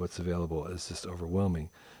of what's available is just overwhelming.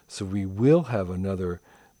 So we will have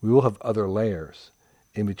other layers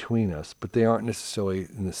in between us, but they aren't necessarily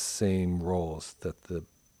in the same roles that the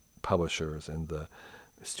publishers and the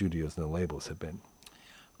studios and the labels have been.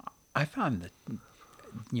 I found that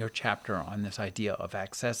your chapter on this idea of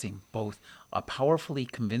accessing both a powerfully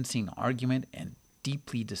convincing argument and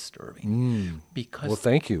deeply disturbing. Because, well,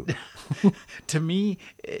 thank you. To me,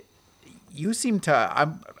 you seem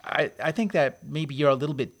to. I think that maybe you're a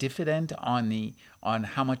little bit diffident on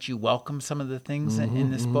how much you welcome some of the things in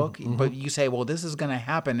this book. But you say, well, this is going to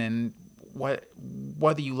happen, and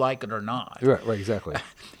whether you like it or not. Right, exactly.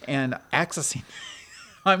 And accessing.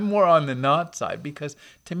 I'm more on the not side, because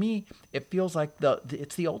to me it feels like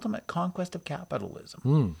it's the ultimate conquest of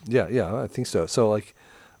capitalism. Yeah, I think so. So like,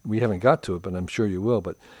 we haven't got to it, but I'm sure you will.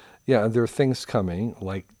 But yeah, there are things coming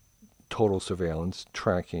like total surveillance,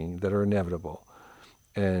 tracking, that are inevitable,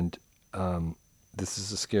 and this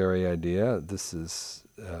is a scary idea. This is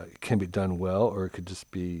it can be done well, or it could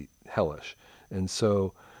just be hellish. And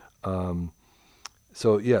so there.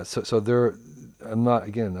 I'm not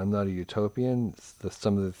a utopian.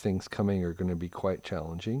 Some of the things coming are going to be quite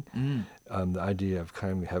challenging. The idea of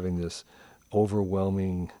kind of having this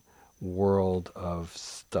overwhelming world of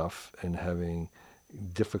stuff and having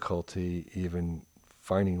difficulty even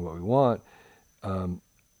finding what we want, I'm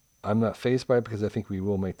not fazed by it, because I think we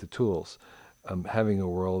will make the tools. Having a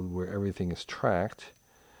world where everything is tracked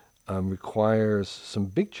requires some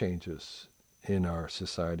big changes in our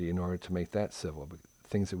society in order to make that civil.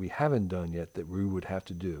 Things that we haven't done yet that we would have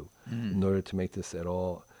to do in order to make this at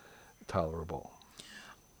all tolerable.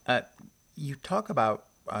 You talk about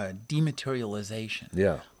dematerialization.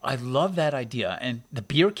 Yeah. I love that idea. And the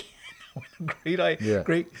beer can,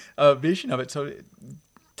 great vision of it. So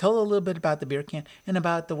tell a little bit about the beer can and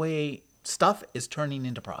about the way stuff is turning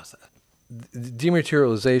into process.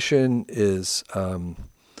 Dematerialization is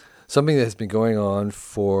something that has been going on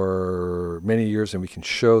for many years, and we can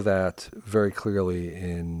show that very clearly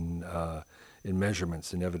in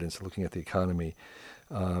measurements and evidence, looking at the economy.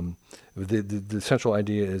 The central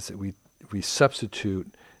idea is that we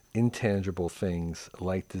substitute intangible things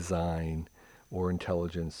like design or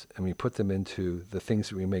intelligence, and we put them into the things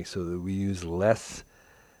that we make, so that we use less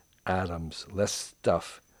atoms, less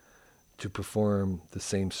stuff to perform the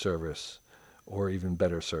same service or even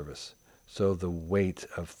better service. So the weight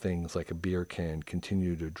of things like a beer can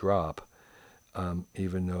continue to drop,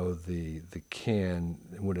 even though the can,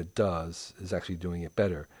 what it does, is actually doing it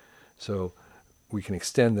better. So we can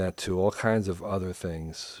extend that to all kinds of other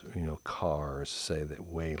things. Cars, say, that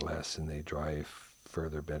weigh less and they drive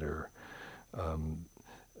further, better,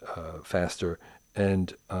 faster.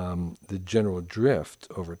 And the general drift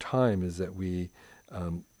over time is that we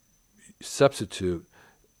substitute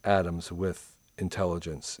atoms with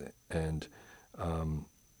intelligence and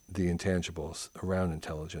the intangibles around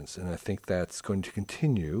intelligence. And I think that's going to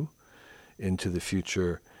continue into the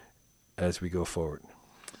future as we go forward.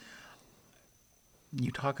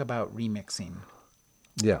 You talk about remixing.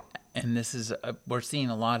 Yeah. And this is, we're seeing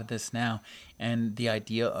a lot of this now. And the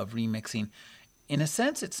idea of remixing, in a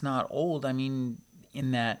sense, it's not old. I mean,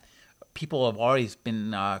 in that people have always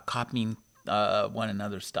been copying one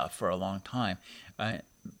another's stuff for a long time.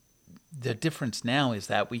 The difference now is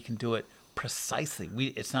that we can do it precisely.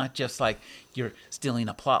 It's not just like you're stealing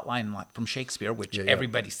a plot line from Shakespeare, which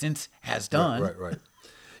everybody since has done. Right.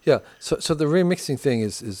 Yeah. So the remixing thing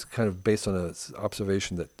is kind of based on an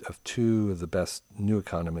observation that of two of the best new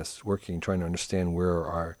economists working, trying to understand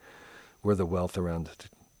where the wealth around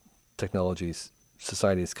technologies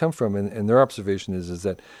society has come from, and their observation is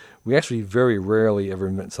that we actually very rarely ever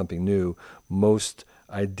invent something new. Most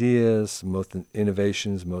ideas, most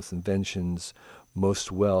innovations, most inventions,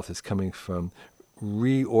 most wealth is coming from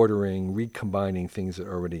reordering, recombining things that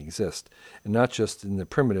already exist. And not just in the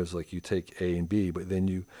primitives, like you take A and B, but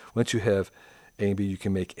then once you have A and B, you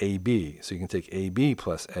can make AB. So you can take AB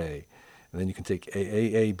plus A, and then you can take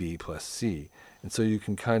AAAB plus C. And so you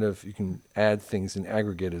can add things in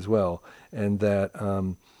aggregate as well. And that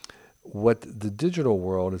what the digital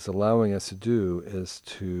world is allowing us to do is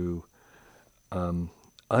to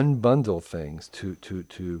unbundle things,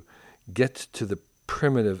 to get to the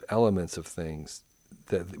primitive elements of things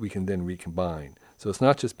that we can then recombine. So it's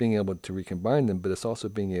not just being able to recombine them, but it's also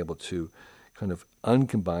being able to kind of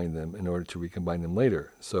uncombine them in order to recombine them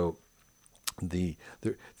later. So the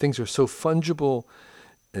things are so fungible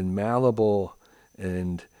and malleable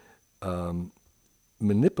and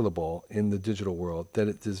manipulable in the digital world that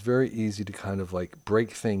it is very easy to kind of like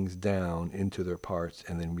break things down into their parts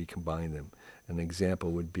and then recombine them. An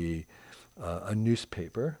example would be a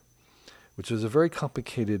newspaper, which was a very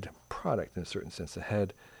complicated product in a certain sense. It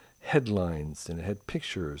had headlines, and it had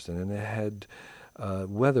pictures, and then it had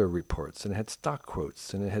weather reports, and it had stock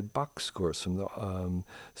quotes, and it had box scores from the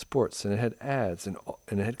sports, and it had ads, and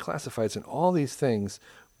it had classifieds, and all these things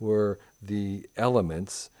were the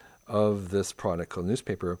elements of this product called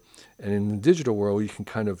newspaper. And in the digital world, you can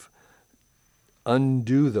kind of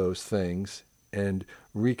undo those things and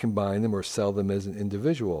recombine them or sell them as an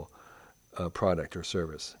individual product or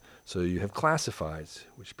service. So you have classifieds,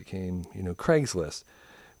 which became, Craigslist,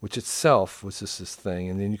 which itself was just this thing,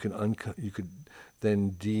 and then you could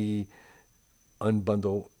then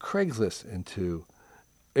unbundle Craigslist into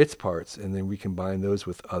its parts and then recombine those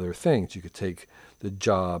with other things. You could take the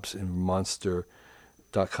jobs in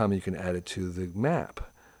Monster.com and you can add it to the map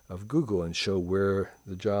of Google and show where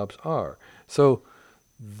the jobs are. So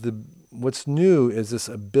what's new is this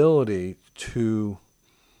ability to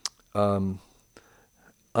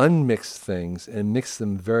unmix things and mix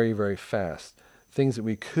them very, very fast. Things that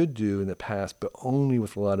we could do in the past, but only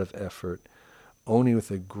with a lot of effort, only with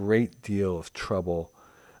a great deal of trouble,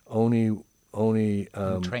 only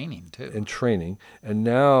and training too. And training. And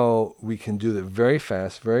now we can do that very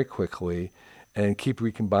fast, very quickly, and keep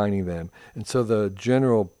recombining them. And so the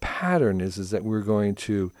general pattern is that we're going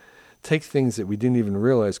to take things that we didn't even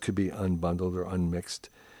realize could be unbundled or unmixed,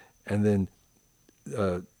 and then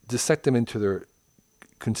dissect them into their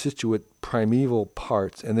constituent primeval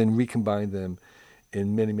parts, and then recombine them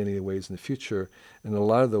in many, many ways in the future. And a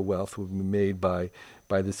lot of the wealth will be made by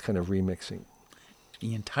this kind of remixing.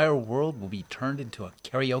 The entire world will be turned into a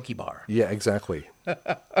karaoke bar. Yeah, exactly. Kind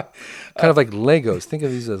of like Legos. Think of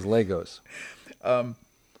these as Legos.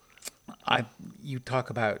 You talk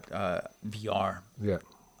about VR. Yeah.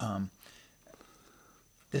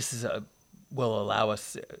 This will allow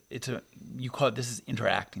us. You call it. This is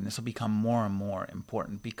interacting. This will become more and more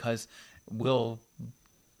important because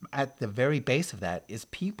at the very base of that is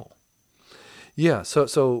people. Yeah,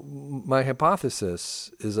 so my hypothesis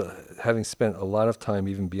is, having spent a lot of time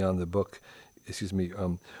even beyond the book, researching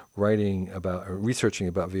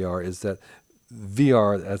about VR, is that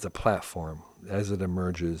VR as a platform, as it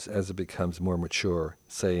emerges, as it becomes more mature,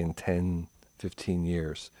 say in 10, 15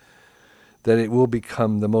 years, that it will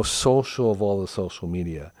become the most social of all the social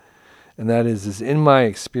media. And that is in my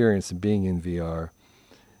experience of being in VR,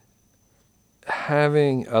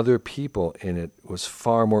 having other people in it was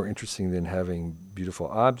far more interesting than having beautiful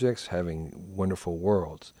objects, having wonderful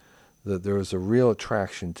worlds. That there was a real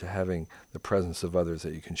attraction to having the presence of others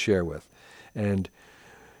that you can share with. And,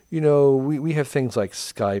 we have things like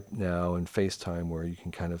Skype now and FaceTime where you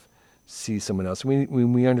can kind of see someone else.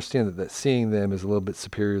 We understand that seeing them is a little bit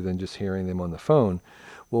superior than just hearing them on the phone.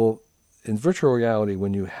 Well, in virtual reality,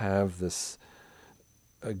 when you have this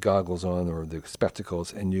goggles on or the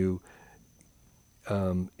spectacles and you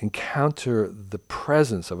encounter the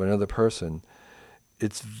presence of another person,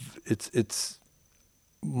 it's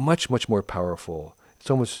much, much more powerful. It's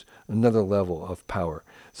almost another level of power.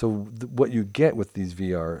 So what you get with these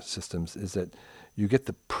VR systems is that you get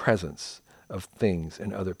the presence of things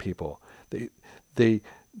and other people. They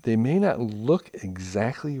may not look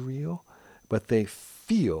exactly real, but they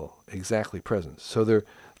feel exactly present. So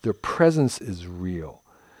their presence is real.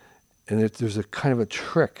 And there's a kind of a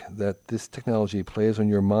trick that this technology plays on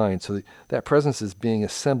your mind. So that presence is being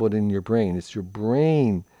assembled in your brain. It's your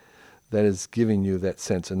brain that is giving you that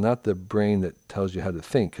sense, and not the brain that tells you how to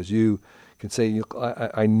think. Because you can say,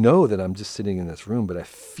 I know that I'm just sitting in this room, but I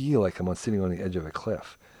feel like I'm sitting on the edge of a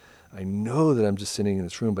cliff. I know that I'm just sitting in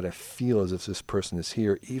this room, but I feel as if this person is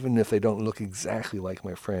here, even if they don't look exactly like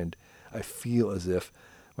my friend. I feel as if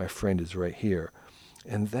my friend is right here.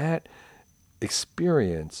 And that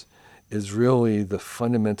experience is really the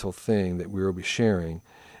fundamental thing that we will be sharing.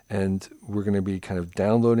 And we're going to be kind of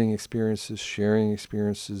downloading experiences, sharing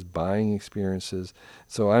experiences, buying experiences.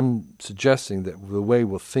 So I'm suggesting that the way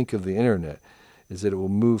we'll think of the internet is that it will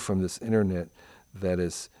move from this internet that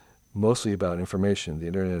is mostly about information, the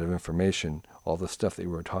internet of information, all the stuff that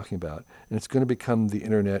we were talking about, and it's going to become the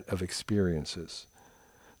internet of experiences.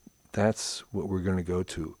 That's what we're going to go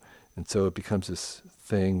to. And so it becomes this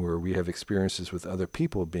thing where we have experiences with other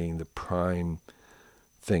people being the prime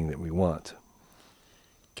thing that we want.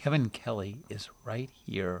 Kevin Kelly is right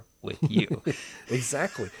here with you.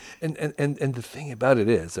 Exactly. And the thing about it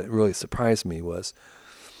is, that really surprised me was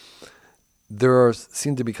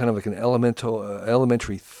seemed to be kind of like an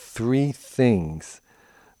elementary three things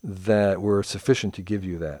that were sufficient to give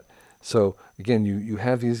you that. So again, you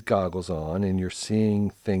have these goggles on and you're seeing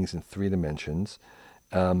things in 3 dimensions.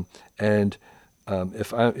 If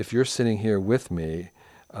you're sitting here with me,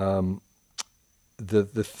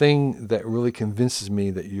 the thing that really convinces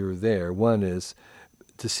me that you're there, one is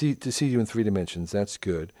to see you in 3 dimensions. That's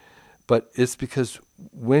good, but it's because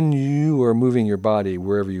when you are moving your body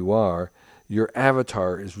wherever you are, your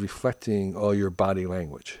avatar is reflecting all your body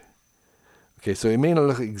language. Okay, so it may not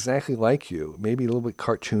look exactly like you, maybe a little bit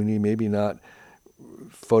cartoony, maybe not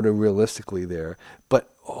photorealistically there, but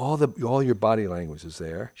all your body language is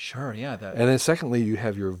there. Sure, yeah. And then secondly, you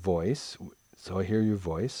have your voice. So I hear your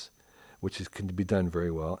voice, which can be done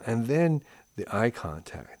very well. And then the eye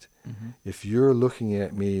contact. Mm-hmm. If you're looking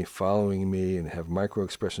at me, following me, and have micro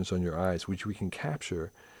expressions on your eyes, which we can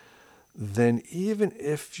capture, then even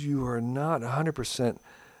if you are not 100%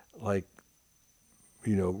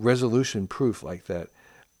 resolution proof like that,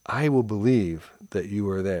 I will believe that you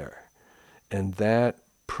are there. And that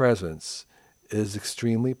presence is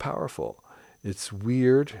extremely powerful. It's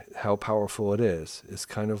weird how powerful it is. It's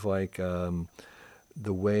kind of like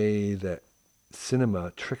the way that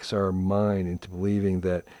cinema tricks our mind into believing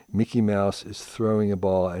that Mickey Mouse is throwing a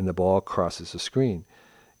ball and the ball crosses the screen,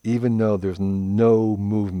 even though there's no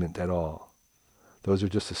movement at all. Those are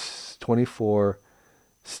just 24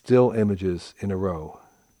 still images in a row.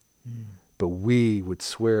 Mm. But we would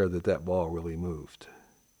swear that ball really moved.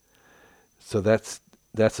 So that's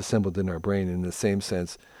assembled in our brain in the same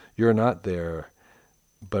sense. You're not there,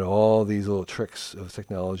 but all these little tricks of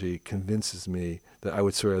technology convinces me that I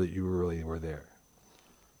would swear that you really were there.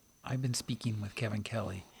 I've been speaking with Kevin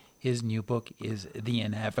Kelly. His new book is The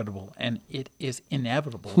Inevitable, and it is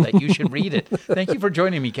inevitable that you should read it. Thank you for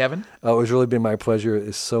joining me, Kevin. Oh, it's really been my pleasure.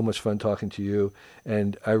 It's so much fun talking to you,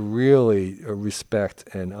 and I really respect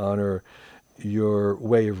and honor your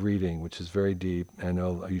way of reading, which is very deep. I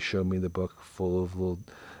know you showed me the book full of little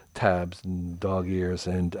tabs and dog ears,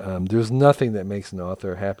 and there's nothing that makes an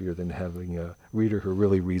author happier than having a reader who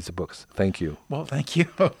really reads the books. Thank you. Well, thank you.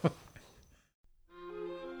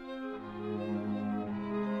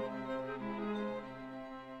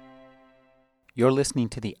 You're listening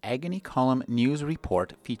to the Agony Column News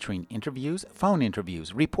Report, featuring interviews, phone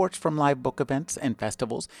interviews, reports from live book events and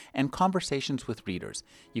festivals, and conversations with readers.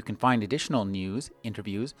 You can find additional news,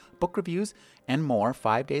 interviews, book reviews, and more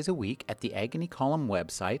 5 days a week at the Agony Column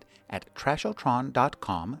website at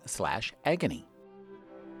trashotron.com/agony.